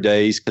 and other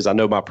days, because I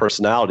know my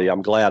personality,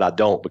 I'm glad I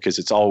don't, because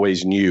it's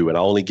always new and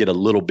I only get a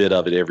little bit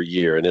of it every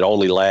year, and it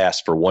only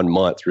lasts for 1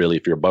 month really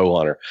if you're a bow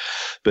hunter.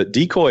 But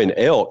decoy and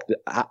elk,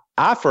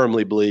 I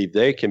firmly believe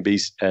they can be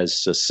as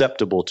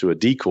susceptible to a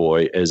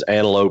decoy as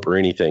antelope or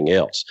anything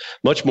else.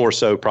 Much more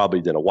so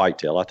probably than a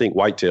whitetail. I think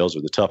whitetails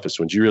are the toughest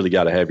ones. You really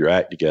got to have your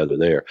act together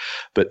there.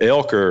 But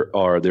elk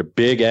they're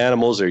big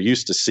animals. They're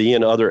used to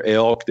seeing other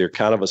elk. They're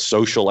kind of a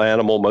social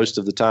animal most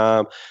of the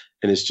time.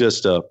 And it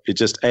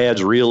just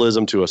adds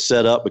realism to a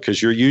setup,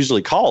 because you're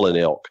usually calling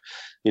elk.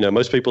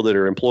 Most people that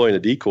are employing a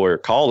decoy are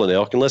calling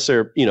elk, unless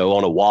they're,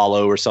 on a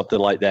wallow or something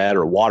like that,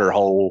 or a water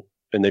hole,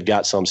 and they've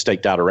got some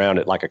staked out around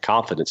it like a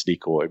confidence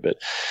decoy.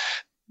 But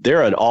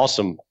they're an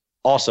awesome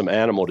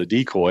animal to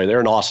decoy. They're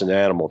an awesome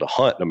animal to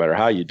hunt, no matter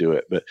how you do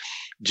it. But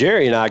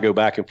Jerry and I go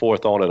back and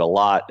forth on it a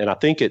lot, and I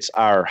think it's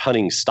our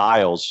hunting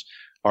styles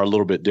are a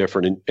little bit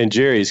different. And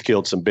Jerry's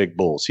killed some big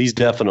bulls. He's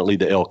definitely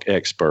the elk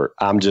expert.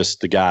 I'm just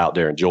the guy out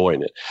there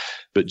enjoying it.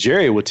 But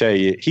Jerry will tell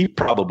you he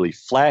probably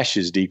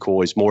flashes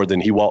decoys more than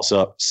he walks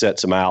up,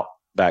 sets them out,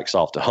 backs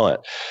off to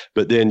hunt.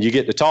 But then you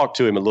get to talk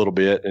to him a little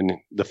bit. And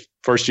the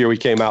first year we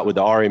came out with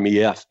the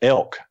RMEF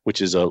elk, which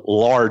is a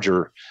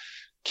larger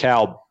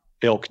cow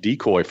elk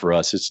decoy for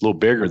us. It's a little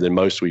bigger than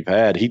most we've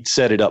had. He'd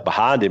set it up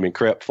behind him and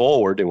crept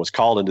forward and was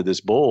called into this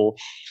bull.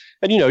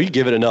 And, you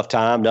give it enough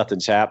time,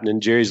 nothing's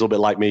happening. Jerry's a little bit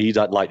like me. He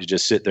doesn't like to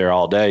just sit there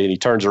all day. And he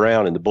turns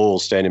around and the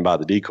bull's standing by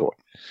the decoy.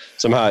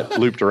 Somehow it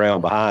looped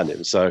around behind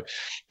him. So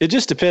it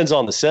just depends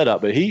on the setup.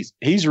 But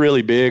he's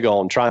really big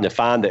on trying to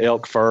find the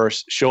elk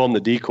first, show him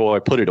the decoy,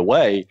 put it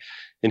away.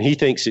 And he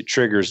thinks it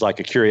triggers like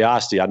a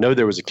curiosity. I know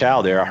there was a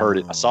cow there. I heard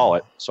it. I saw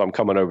it. So I'm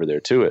coming over there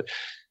to it.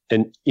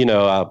 And,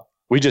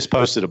 we just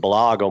posted a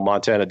blog on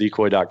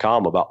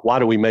MontanaDecoy.com about why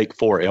do we make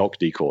 4 elk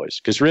decoys?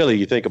 Because really,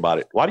 you think about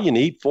it, why do you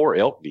need 4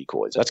 elk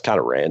decoys? That's kind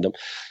of random.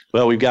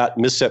 Well, we've got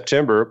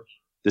mid-September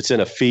that's in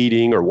a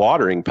feeding or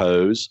watering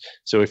pose.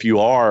 So if you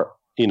are,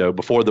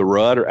 before the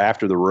rut or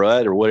after the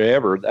rut or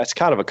whatever, that's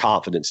kind of a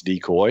confidence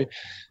decoy.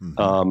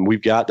 Mm-hmm.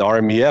 We've got the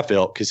RMEF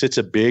elk because it's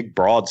a big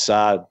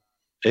broadside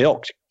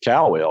elk,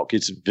 cow elk.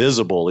 It's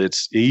visible.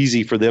 It's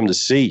easy for them to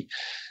see.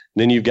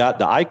 And then you've got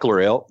the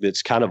Eichler elk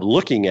that's kind of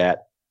looking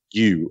at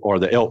you or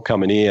the elk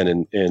coming in,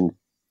 and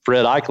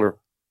Fred Eichler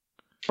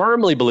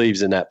firmly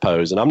believes in that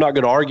pose. And I'm not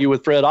going to argue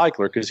with Fred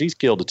Eichler because he's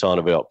killed a ton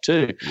of elk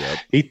too.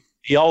 Yep.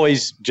 He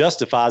always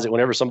justifies it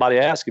whenever somebody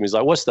asks him. He's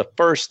like, what's the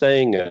first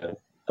thing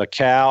a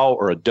cow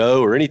or a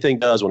doe or anything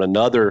does when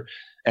another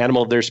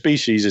animal of their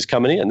species is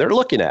coming in? They're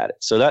looking at it.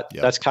 So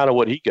that's kind of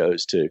what he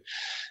goes to.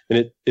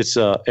 And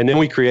and then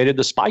we created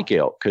the spike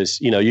elk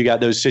because, you got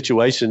those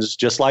situations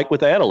just like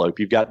with antelope.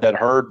 You've got that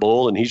herd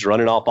bull and he's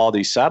running off all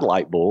these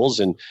satellite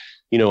bulls, and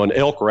an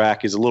elk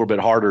rack is a little bit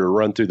harder to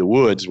run through the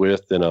woods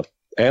with than a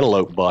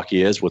antelope buck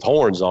is with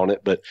horns on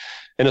it.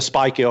 And a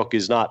spike elk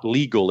is not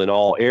legal in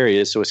all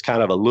areas. So it's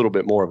kind of a little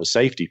bit more of a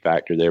safety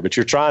factor there, but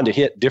you're trying to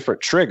hit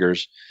different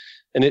triggers,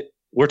 and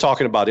we're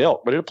talking about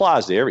elk, but it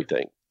applies to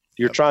everything.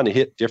 You're trying to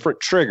hit different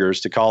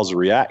triggers to cause a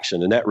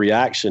reaction. And that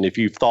reaction, if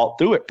you've thought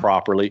through it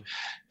properly,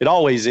 it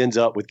always ends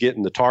up with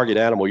getting the target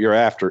animal you're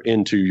after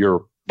into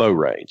your bow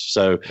range.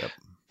 So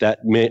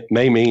that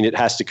may mean it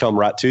has to come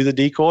right to the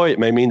decoy. It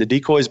may mean the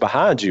decoy is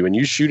behind you and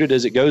you shoot it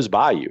as it goes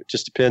by you. It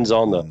just depends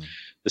on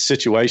the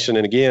situation.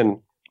 And again,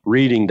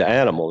 reading the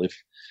animal.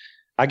 If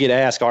I get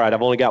asked, all right,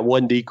 I've only got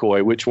one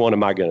decoy, which one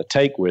am I going to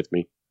take with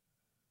me?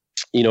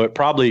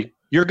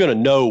 You're going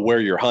to know where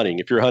you're hunting.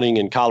 If you're hunting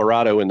in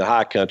Colorado in the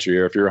high country,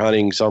 or if you're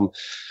hunting some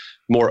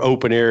more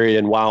open area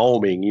in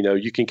Wyoming,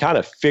 you can kind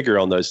of figure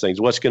on those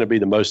things. What's going to be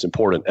the most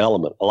important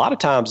element? A lot of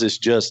times it's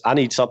just, I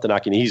need something I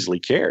can easily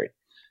carry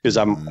because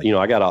I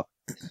got a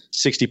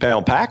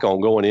 60-pound pack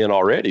on going in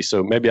already.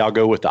 So maybe I'll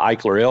go with the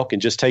Eichler elk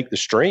and just take the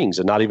strings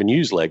and not even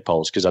use leg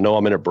poles because I know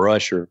I'm in a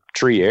brush or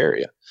tree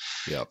area.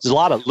 Yep. There's a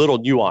lot of little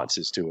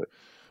nuances to it.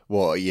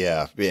 Well,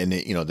 yeah, and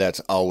that's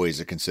always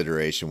a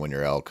consideration when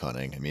you're elk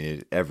hunting. I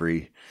mean,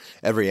 every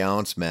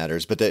ounce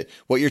matters. But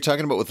what you're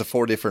talking about with the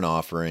 4 different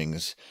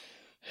offerings,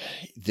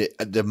 the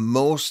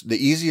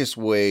easiest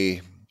way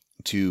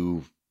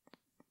to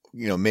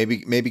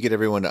maybe get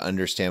everyone to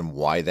understand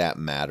why that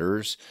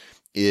matters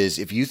is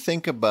if you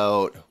think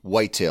about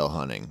whitetail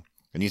hunting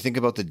and you think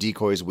about the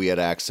decoys we had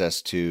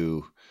access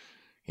to,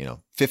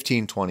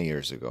 15, 20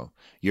 years ago.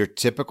 Your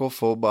typical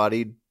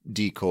full-bodied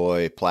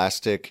decoy,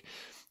 plastic,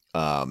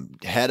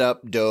 head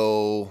up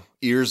doe,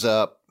 ears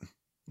up,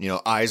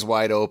 eyes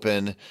wide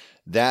open.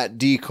 That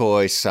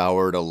decoy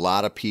soured a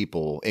lot of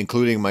people,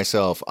 including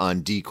myself,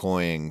 on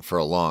decoying for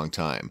a long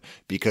time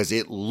because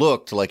it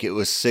looked like it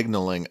was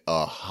signaling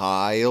a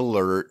high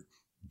alert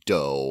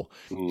doe.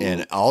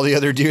 And all the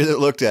other deer that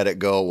looked at it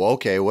go, well,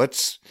 okay,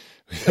 what's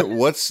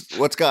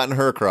gotten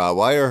her craw?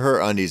 Why are her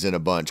undies in a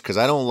bunch? Because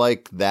I don't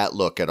like that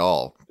look at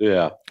all.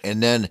 Yeah.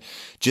 And then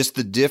just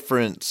the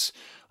difference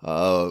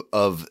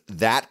of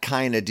that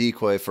kind of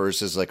decoy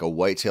versus like a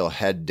whitetail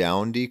head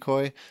down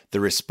decoy, the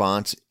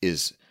response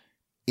is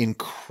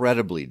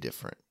incredibly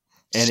different.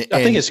 And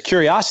I think it's a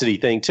curiosity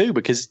thing too,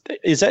 because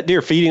is that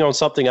deer feeding on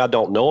something I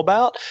don't know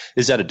about?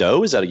 Is that a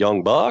doe? Is that a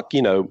young buck?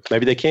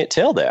 Maybe they can't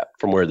tell that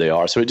from where they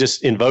are. So it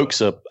just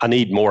invokes I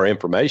need more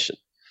information.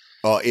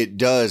 Oh, it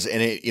does. And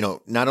it,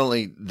 not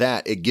only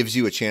that, it gives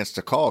you a chance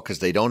to call because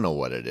they don't know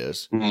what it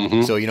is.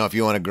 Mm-hmm. So, if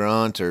you want to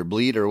grunt or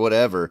bleat or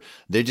whatever,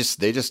 they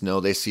just know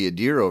they see a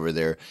deer over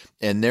there.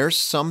 And there's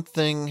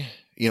something,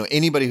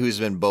 anybody who's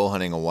been bow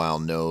hunting a while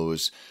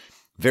knows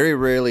very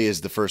rarely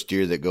is the first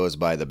deer that goes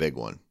by the big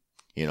one,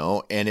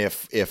 and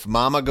if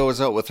mama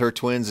goes out with her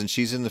twins and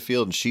she's in the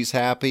field and she's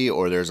happy,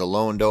 or there's a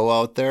lone doe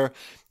out there,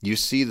 you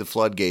see the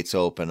floodgates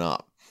open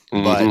up.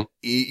 But,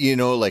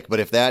 but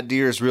if that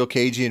deer is real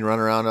cagey and run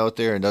around out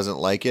there and doesn't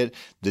like it,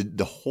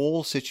 the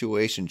whole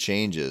situation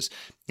changes.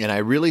 And I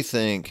really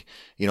think,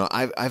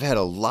 I've had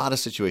a lot of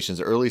situations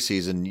early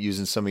season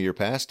using some of your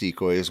past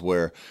decoys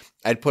where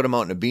I'd put them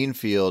out in a bean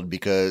field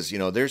because,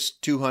 there's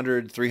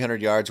 200,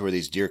 300 yards where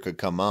these deer could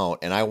come out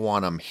and I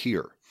want them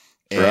here.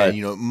 And,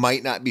 it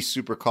might not be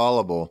super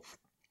callable.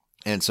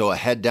 And so a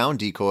head down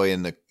decoy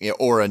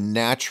or a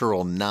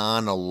natural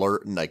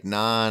non-alert,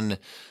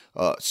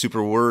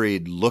 super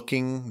worried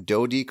looking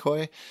doe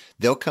decoy,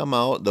 they'll come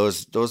out,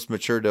 those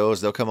mature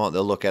does, they'll come out,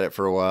 they'll look at it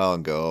for a while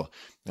and go,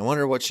 I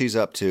wonder what she's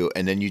up to.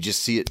 And then you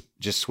just see it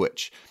just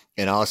switch.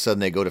 And all of a sudden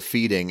they go to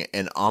feeding,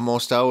 and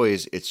almost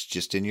always it's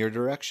just in your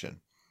direction.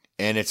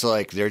 And it's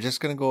like, they're just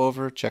going to go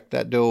over, check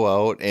that doe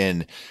out.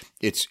 And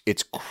it's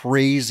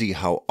crazy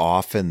how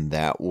often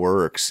that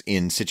works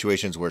in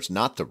situations where it's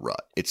not the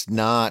rut. It's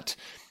not,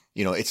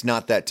 it's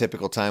not that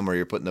typical time where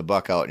you're putting the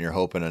buck out and you're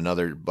hoping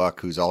another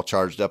buck who's all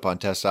charged up on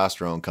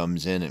testosterone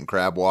comes in and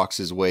crab walks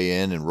his way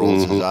in and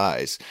rolls his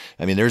eyes.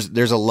 I mean,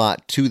 there's a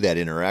lot to that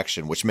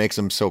interaction, which makes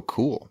them so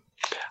cool.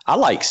 I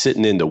like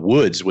sitting in the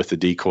woods with the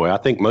decoy. I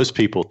think most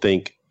people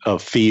think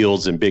of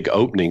fields and big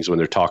openings when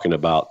they're talking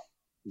about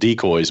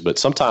decoys, but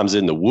sometimes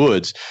in the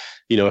woods,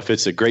 if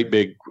it's a great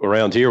big,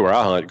 around here where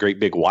I hunt, great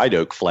big white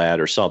oak flat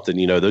or something,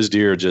 those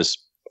deer are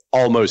just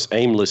almost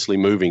aimlessly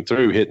moving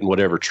through, hitting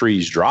whatever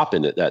trees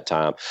dropping at that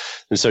time.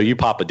 And so you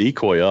pop a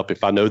decoy up.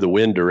 If I know the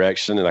wind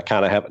direction and I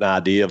kind of have an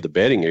idea of the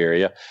bedding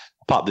area,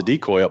 I pop the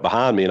decoy up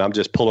behind me and I'm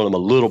just pulling them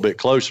a little bit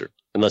closer.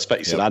 And let's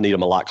face it, I need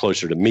them a lot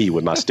closer to me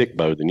with my stick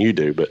bow than you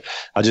do, but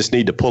I just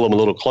need to pull them a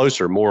little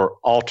closer, more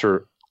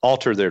alter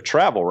their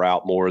travel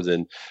route more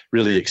than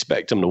really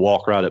expect them to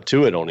walk right up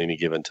to it on any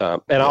given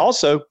time. And I'll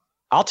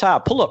tie a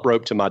pull-up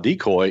rope to my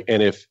decoy.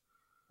 And if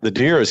the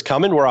deer is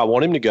coming where I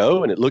want him to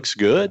go and it looks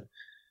good,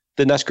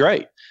 then that's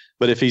great.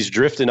 But if he's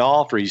drifting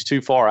off or he's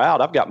too far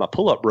out, I've got my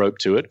pull-up rope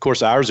to it. Of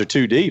course, ours are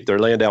too deep. They're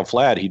laying down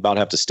flat. He'd about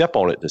have to step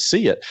on it to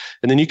see it.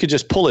 And then you could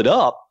just pull it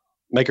up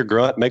make a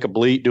grunt, make a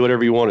bleat, do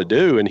whatever you want to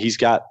do. And he's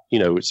got,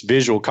 it's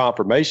visual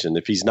confirmation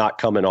if he's not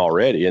coming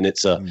already. And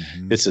it's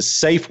a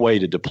safe way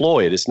to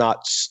deploy it. It's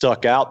not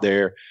stuck out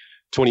there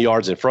 20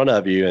 yards in front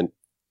of you and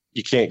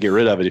you can't get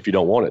rid of it if you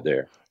don't want it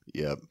there.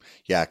 Yep.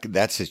 Yeah,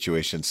 that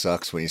situation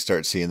sucks when you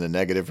start seeing the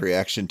negative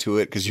reaction to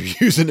it because you're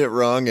using it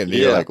wrong, and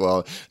you're like,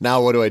 well,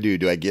 now what do I do?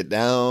 Do I get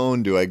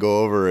down? Do I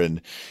go over?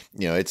 And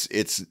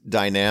it's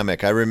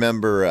dynamic. I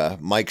remember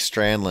Mike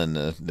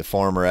Strandlin, the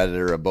former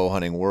editor of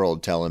Bowhunting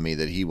World, telling me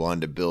that he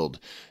wanted to build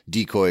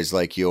decoys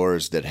like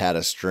yours that had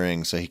a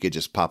string so he could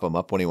just pop them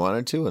up when he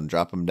wanted to and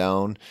drop them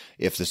down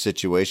if the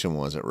situation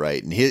wasn't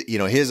right. And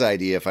his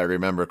idea, if I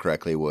remember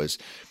correctly, was,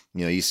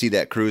 you see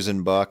that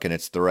cruising buck and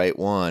it's the right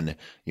one,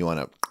 you want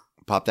to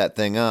pop that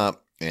thing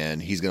up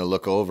and he's going to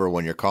look over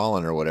when you're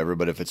calling or whatever.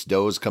 But if it's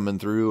does coming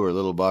through or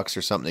little bucks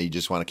or something that you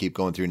just want to keep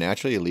going through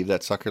naturally, you leave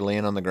that sucker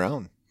laying on the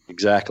ground.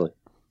 Exactly.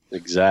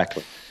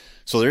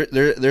 So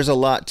there's a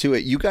lot to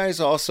it. You guys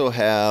also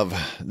have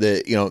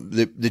the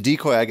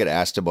decoy I get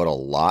asked about a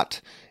lot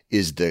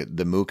is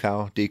the moo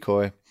cow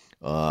decoy.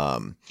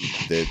 That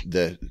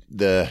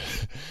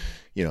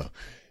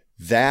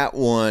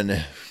one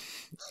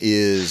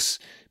is,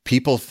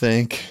 people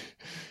think,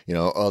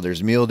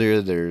 there's mule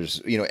deer,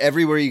 there's,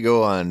 everywhere you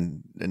go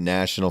on the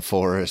national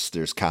forest,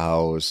 there's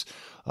cows,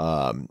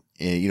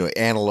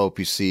 antelope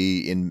you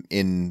see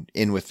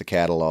in with the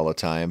cattle all the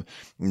time.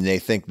 And they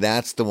think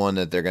that's the one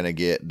that they're going to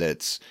get.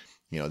 That's,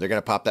 they're going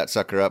to pop that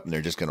sucker up and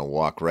they're just going to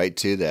walk right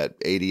to that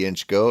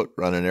 80-inch goat,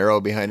 run an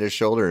arrow behind his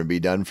shoulder and be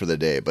done for the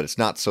day. But it's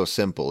not so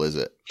simple, is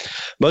it?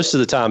 Most of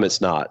the time it's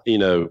not.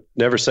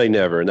 Never say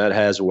never, and that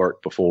has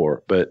worked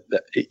before. But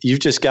you've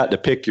just got to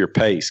pick your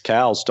pace.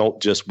 Cows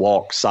don't just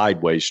walk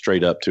sideways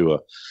straight up to a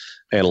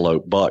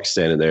antelope buck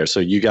standing there. So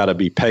you got to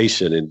be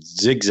patient and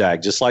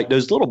zigzag, just like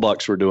those little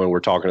bucks we're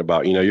talking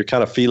about. You're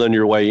kind of feeling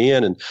your way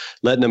in and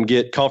letting them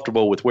get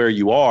comfortable with where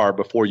you are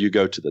before you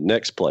go to the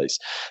next place.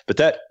 But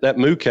that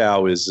moo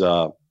cow is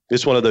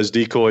it's one of those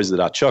decoys that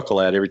I chuckle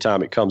at every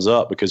time it comes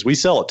up, because we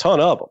sell a ton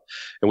of them,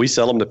 and we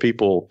sell them to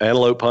people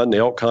antelope hunting,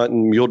 elk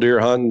hunting, mule deer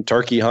hunting,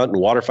 turkey hunting,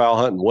 waterfowl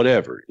hunting,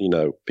 whatever.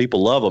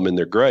 People love them and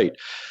they're great.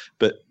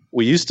 But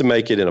we used to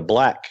make it in a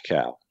black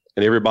cow,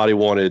 and everybody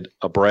wanted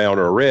a brown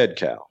or a red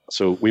cow.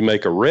 So we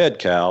make a red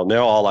cow.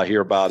 Now all I hear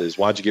about is,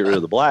 why'd you get rid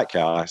of the black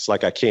cow? It's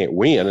like I can't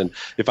win. And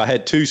if I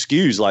had 2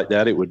 SKUs like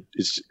that, it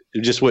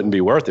just wouldn't be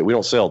worth it. We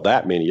don't sell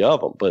that many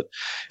of them. But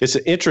it's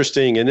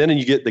interesting. And then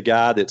you get the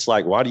guy that's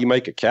like, why do you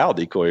make a cow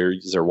decoy?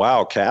 Is there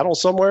wild cattle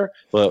somewhere?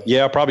 Well,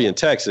 yeah, probably in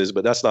Texas,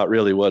 but that's not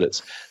really what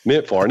it's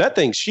meant for. And that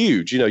thing's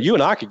huge. You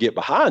and I could get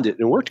behind it,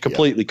 and we're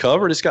completely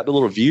covered. It's got the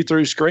little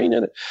view-through screen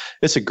in it.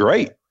 It's a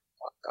great,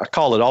 I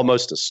call it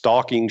almost a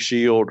stalking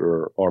shield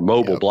or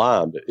mobile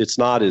blind. It's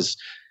not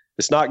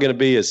going to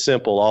be as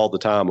simple all the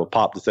time of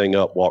pop the thing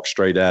up, walk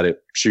straight at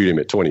it, shoot him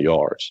at 20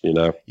 yards,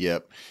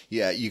 Yep.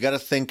 Yeah. You got to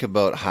think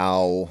about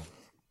how.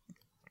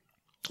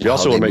 You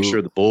also want to make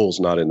sure the bull's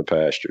not in the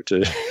pasture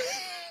too.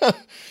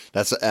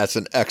 That's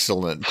an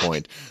excellent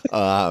point.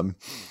 I'll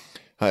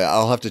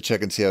have to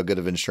check and see how good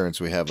of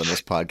insurance we have on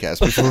this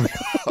podcast before we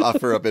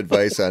offer up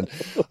advice on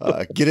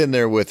get in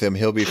there with him.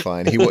 He'll be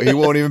fine. He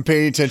won't even pay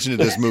any attention to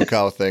this moo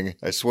cow thing.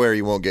 I swear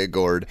he won't get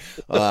gored.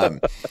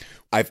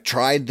 I've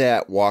tried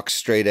that walk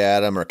straight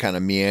at him or kind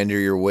of meander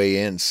your way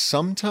in.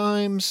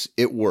 Sometimes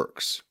it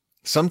works.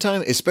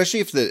 Sometimes, especially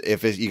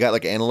if you got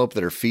like antelope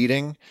that are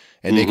feeding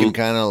and they can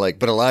kind of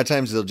but a lot of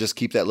times they'll just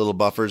keep that little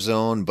buffer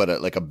zone.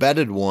 But like a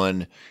bedded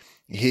one,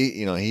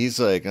 he's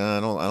like,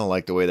 I don't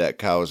like the way that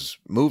cow's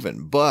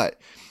moving.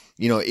 But,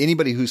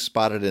 anybody who's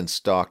spotted and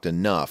stalked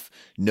enough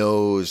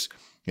knows,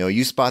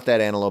 you spot that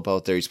antelope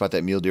out there, you spot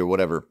that mule deer,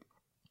 whatever.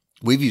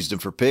 We've used them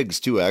for pigs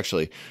too,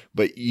 actually.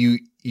 But you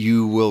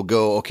will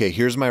go, okay,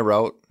 here's my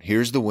route.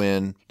 Here's the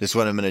wind. This is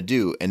what I'm going to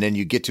do. And then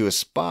you get to a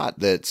spot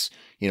that's,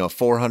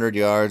 400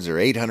 yards or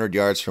 800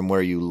 yards from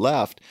where you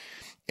left.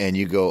 And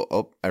you go,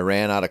 oh, I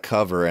ran out of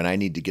cover and I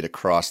need to get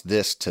across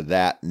this to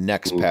that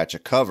next patch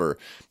of cover.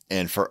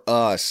 And for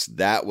us,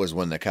 that was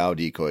when the cow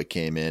decoy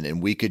came in,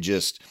 and we could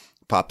just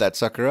pop that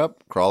sucker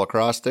up, crawl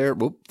across there,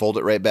 whoop, fold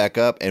it right back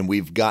up. And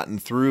we've gotten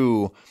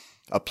through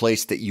a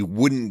place that you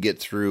wouldn't get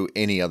through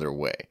any other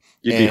way.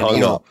 You'd be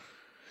hung up.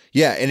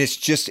 Yeah. And it's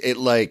just,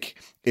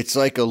 it's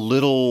like a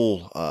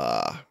little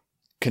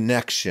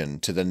connection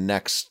to the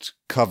next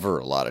cover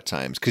a lot of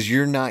times, because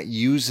you're not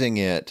using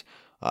it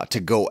to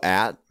go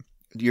at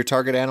your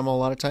target animal a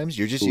lot of times.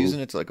 You're just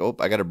using it to like, oh,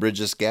 I got to bridge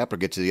this gap or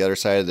get to the other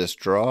side of this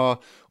draw,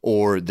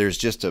 or there's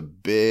just a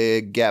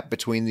big gap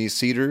between these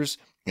cedars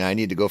and I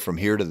need to go from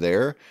here to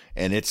there.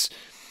 And it's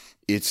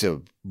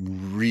a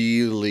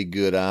really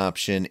good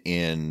option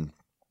in,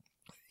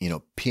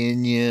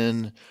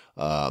 pinyon,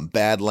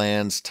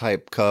 badlands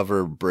type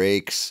cover,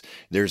 breaks.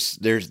 There's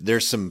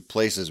some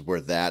places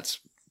where that's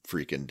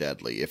freaking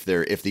deadly if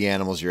the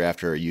animals you're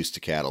after are used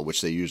to cattle,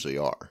 which they usually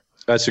are.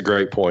 That's a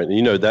great point.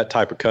 That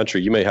type of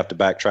country, you may have to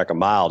backtrack a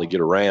mile to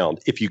get around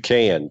if you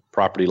can,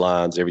 property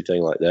lines,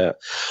 everything like that.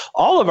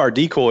 All of our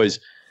decoys,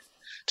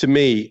 to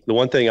me, the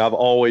one thing I've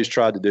always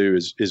tried to do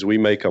is we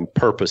make them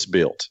purpose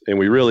built. And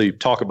we really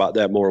talk about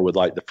that more with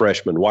like the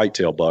freshman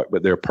whitetail buck,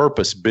 but they're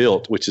purpose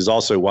built, which is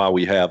also why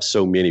we have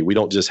so many. We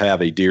don't just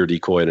have a deer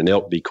decoy and an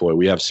elk decoy.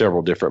 We have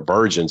several different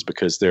versions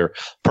because they're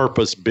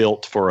purpose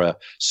built for a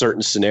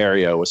certain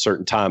scenario, a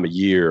certain time of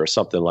year or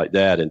something like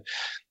that. And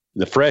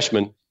the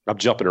freshman, I'm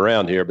jumping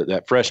around here, but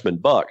that freshman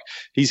buck,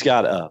 he's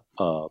got a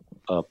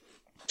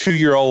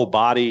 2-year-old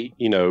body,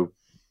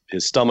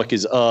 his stomach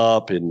is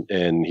up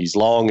and he's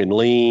long and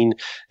lean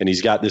and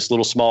he's got this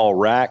little small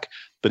rack,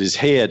 but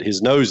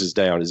his nose is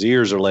down, his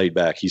ears are laid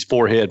back, he's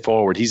forehead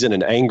forward, he's in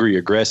an angry,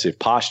 aggressive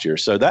posture.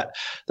 So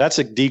that's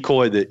a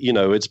decoy that,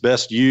 it's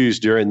best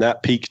used during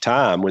that peak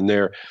time when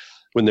they're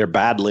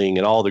battling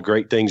and all the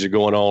great things are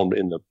going on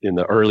in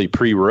the early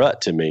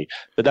pre-rut to me.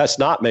 But that's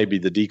not maybe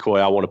the decoy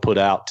I want to put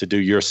out to do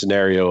your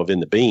scenario of in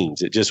the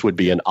beans. It just would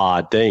be an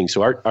odd thing.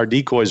 So our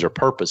decoys are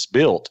purpose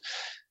built,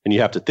 and you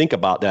have to think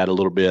about that a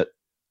little bit,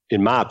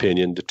 in my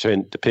opinion,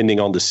 depending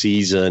on the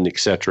season, et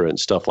cetera, and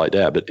stuff like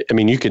that. But I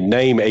mean, you can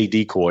name a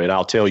decoy and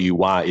I'll tell you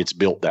why it's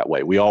built that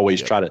way. We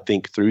always try to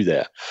think through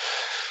that.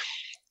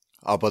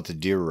 How about the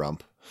deer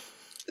rump?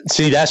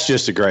 See, that's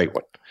just a great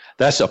one.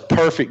 That's a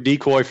perfect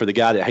decoy for the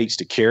guy that hates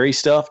to carry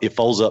stuff. It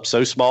folds up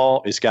so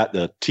small. It's got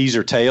the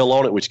teaser tail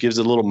on it, which gives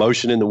it a little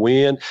motion in the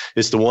wind.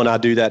 It's the one I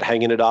do that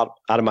hanging it out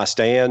of my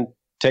stand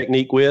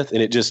technique with,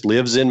 and it just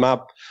lives in my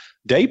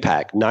day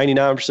pack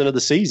 99% of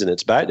the season.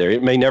 It's back there.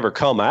 It may never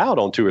come out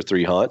on 2 or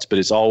 3 hunts, but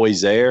it's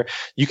always there.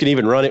 You can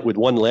even run it with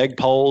one leg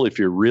pole if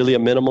you're really a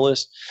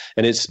minimalist.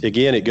 And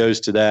it goes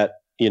to that,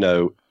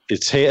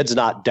 its head's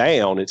not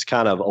down. It's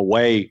kind of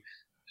away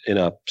in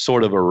a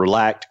sort of a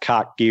relaxed,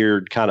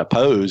 cock-geared kind of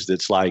pose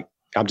that's like,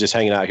 I'm just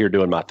hanging out here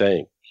doing my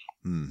thing.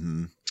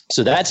 Mm-hmm.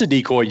 So that's a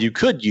decoy you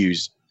could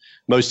use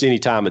most any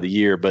time of the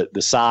year, but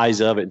the size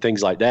of it and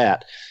things like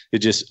that, it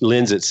just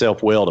lends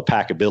itself well to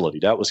packability.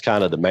 That was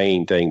kind of the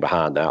main thing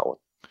behind that one.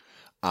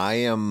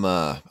 I'm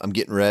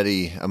getting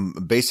ready. I'm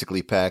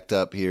basically packed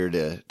up here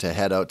to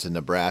head out to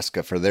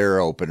Nebraska for their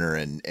opener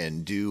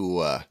and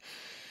do a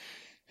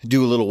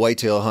little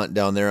whitetail hunt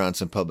down there on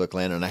some public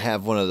land. And I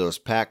have one of those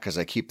packed because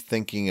I keep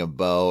thinking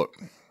about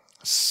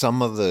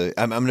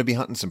I'm going to be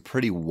hunting some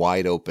pretty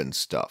wide open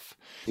stuff.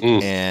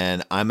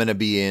 And I'm going to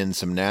be in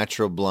some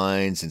natural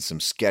blinds and some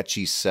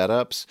sketchy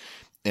setups.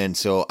 And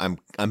so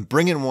I'm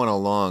bringing one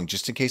along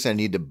just in case I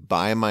need to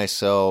buy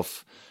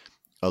myself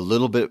a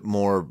little bit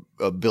more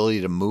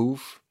ability to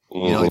move.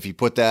 Mm-hmm. If you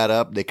put that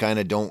up, they kind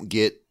of don't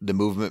get the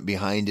movement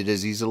behind it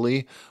as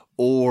easily,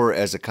 or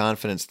as a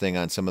confidence thing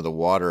on some of the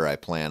water I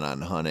plan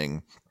on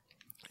hunting.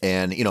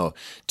 And,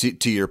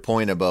 to your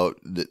point about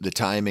the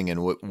timing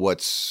and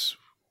what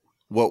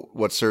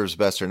serves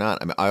best or not.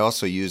 I mean, I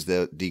also used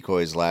the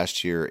decoys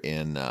last year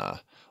in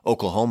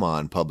Oklahoma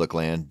on public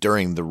land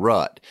during the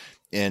rut.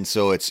 And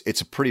so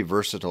it's a pretty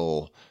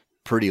versatile,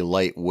 pretty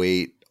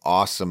lightweight,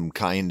 awesome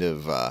kind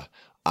of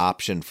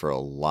option for a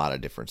lot of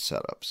different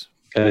setups.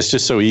 And it's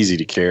just so easy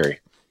to carry.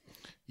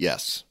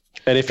 Yes.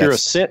 And if you're a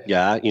scent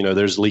guy,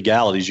 there's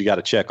legalities you got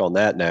to check on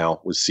that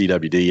now with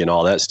CWD and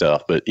all that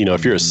stuff. But,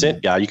 if you're a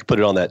scent guy, you can put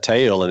it on that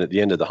tail and at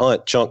the end of the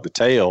hunt, chunk the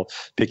tail,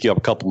 pick you up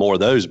a couple more of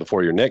those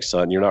before your next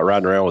hunt. And you're not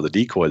riding around with a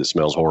decoy that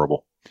smells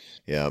horrible.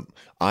 Yeah.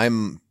 I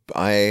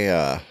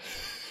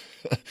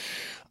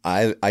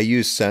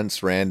use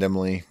scents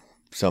randomly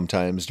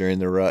sometimes during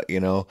the rut,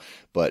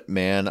 but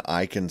man,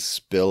 I can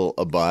spill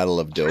a bottle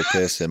of doe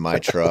piss in my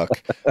truck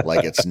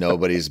like it's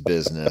nobody's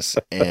business.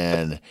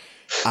 And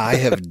I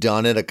have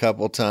done it a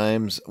couple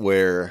times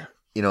where,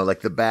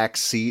 like the back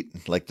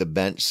seat, like the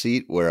bench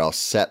seat, where I'll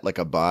set like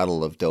a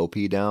bottle of doe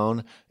pee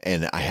down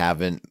and I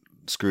haven't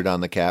screwed on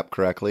the cap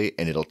correctly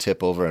and it'll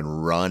tip over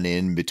and run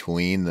in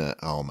between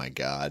oh my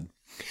God.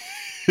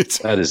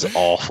 That is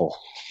awful.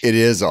 It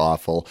is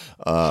awful.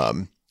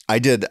 I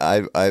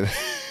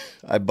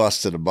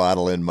busted a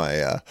bottle in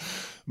my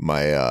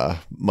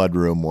mud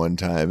room one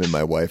time and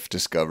my wife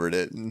discovered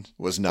it and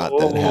was not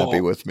that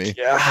happy with me.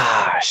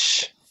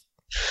 Gosh.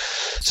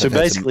 So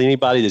basically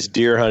anybody that's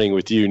deer hunting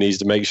with you needs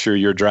to make sure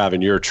you're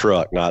driving your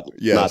truck, not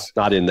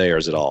in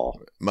theirs at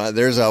all.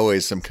 There's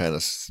always some kind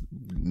of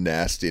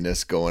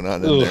nastiness going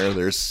on in there.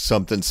 There's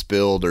something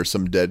spilled or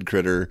some dead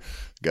critter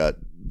got,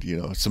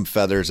 some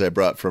feathers I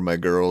brought for my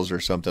girls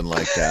or something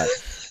like that.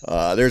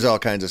 There's all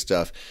kinds of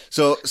stuff.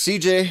 So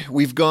CJ,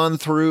 we've gone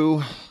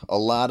through a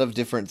lot of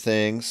different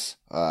things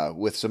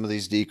with some of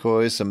these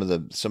decoys, some of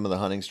the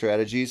hunting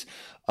strategies.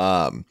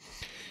 I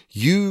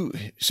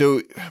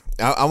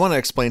want to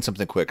explain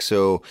something quick.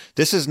 So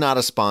this is not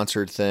a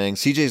sponsored thing.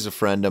 CJ's a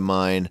friend of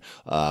mine.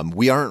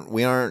 We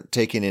aren't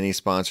taking any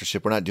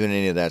sponsorship. We're not doing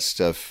any of that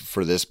stuff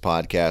for this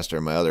podcast or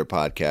my other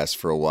podcasts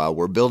for a while.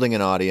 We're building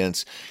an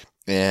audience.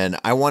 And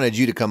I wanted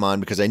you to come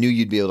on because I knew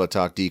you'd be able to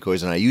talk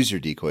decoys, and I use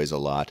your decoys a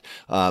lot.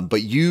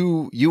 But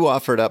you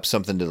offered up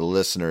something to the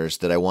listeners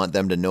that I want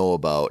them to know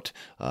about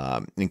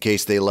in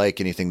case they like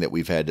anything that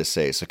we've had to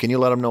say. So can you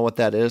let them know what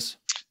that is?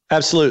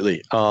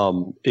 Absolutely.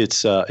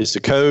 It's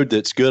a code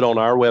that's good on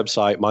our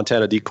website,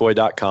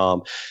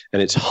 montanadecoy.com,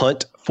 and it's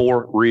Hunt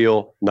for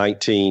real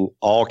 19,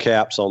 all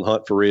caps on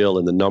Hunt for Real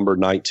and the number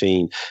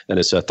 19. And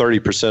it's a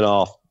 30%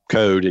 off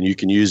code, and you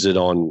can use it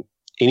on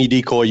any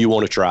decoy you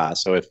want to try.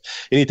 So if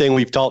anything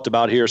we've talked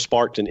about here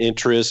sparked an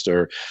interest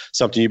or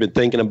something you've been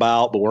thinking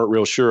about but weren't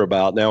real sure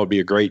about, now would be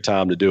a great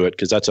time to do it,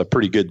 because that's a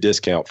pretty good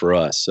discount for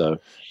us. So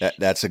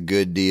that's a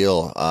good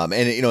deal.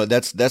 And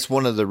that's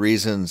one of the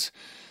reasons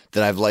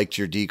that I've liked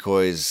your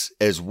decoys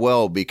as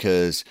well,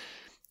 because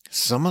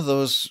some of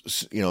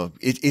those,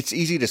 it's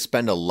easy to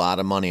spend a lot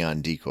of money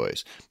on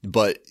decoys,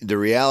 but the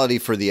reality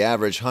for the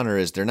average hunter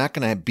is they're not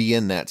going to be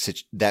in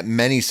that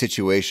many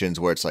situations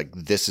where it's like,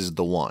 this is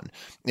the one.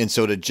 And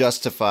so to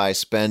justify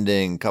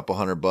spending a couple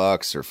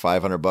 $100 or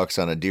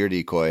 $500 on a deer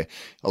decoy,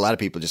 a lot of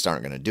people just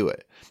aren't going to do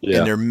it. Yeah.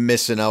 And they're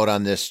missing out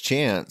on this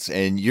chance.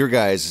 And your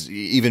guys,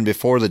 even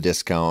before the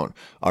discount,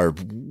 are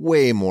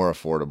way more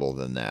affordable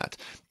than that.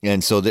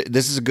 And so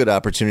this is a good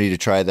opportunity to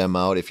try them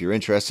out. If you're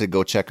interested,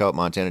 go check out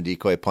Montana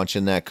Decoy, punch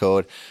in that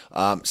code.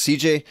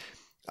 CJ,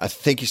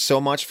 thank you so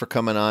much for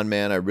coming on,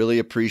 man. I really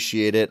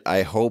appreciate it.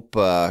 I hope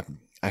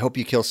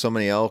you kill so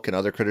many elk and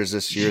other critters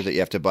this year that you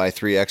have to buy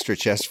 3 extra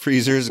chest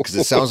freezers, because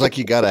it sounds like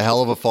you got a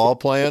hell of a fall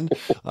plan.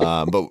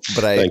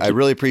 But I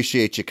really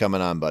appreciate you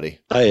coming on, buddy.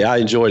 Hey, I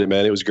enjoyed it,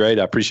 man. It was great.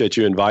 I appreciate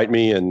you inviting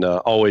me, and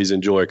always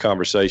enjoy a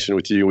conversation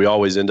with you. We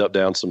always end up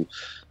down some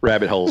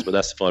rabbit holes, but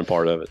that's the fun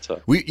part of it.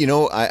 So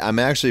I'm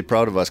actually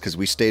proud of us because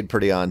we stayed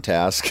pretty on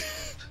task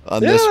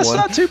on this one. Yeah, it's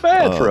not too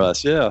bad for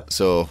us. Yeah.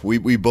 So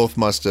we both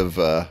must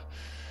have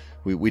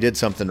we did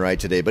something right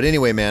today. But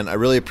anyway, man, I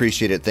really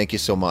appreciate it. Thank you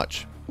so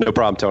much. No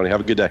problem, Tony.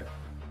 Have a good day.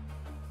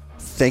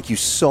 Thank you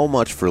so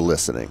much for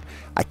listening.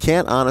 I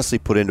can't honestly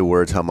put into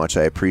words how much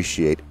I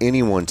appreciate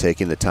anyone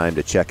taking the time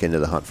to check into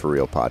the Hunt for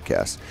Real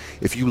podcast.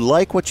 If you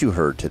like what you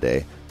heard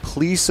today,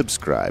 please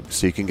subscribe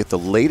so you can get the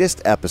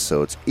latest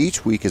episodes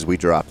each week as we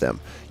drop them.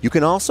 You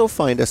can also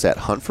find us at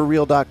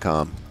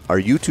huntforreal.com,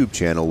 our YouTube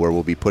channel where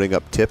we'll be putting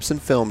up tips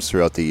and films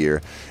throughout the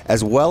year,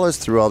 as well as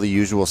through all the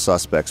usual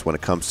suspects when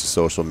it comes to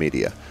social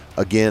media.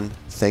 Again,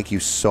 thank you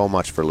so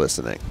much for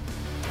listening.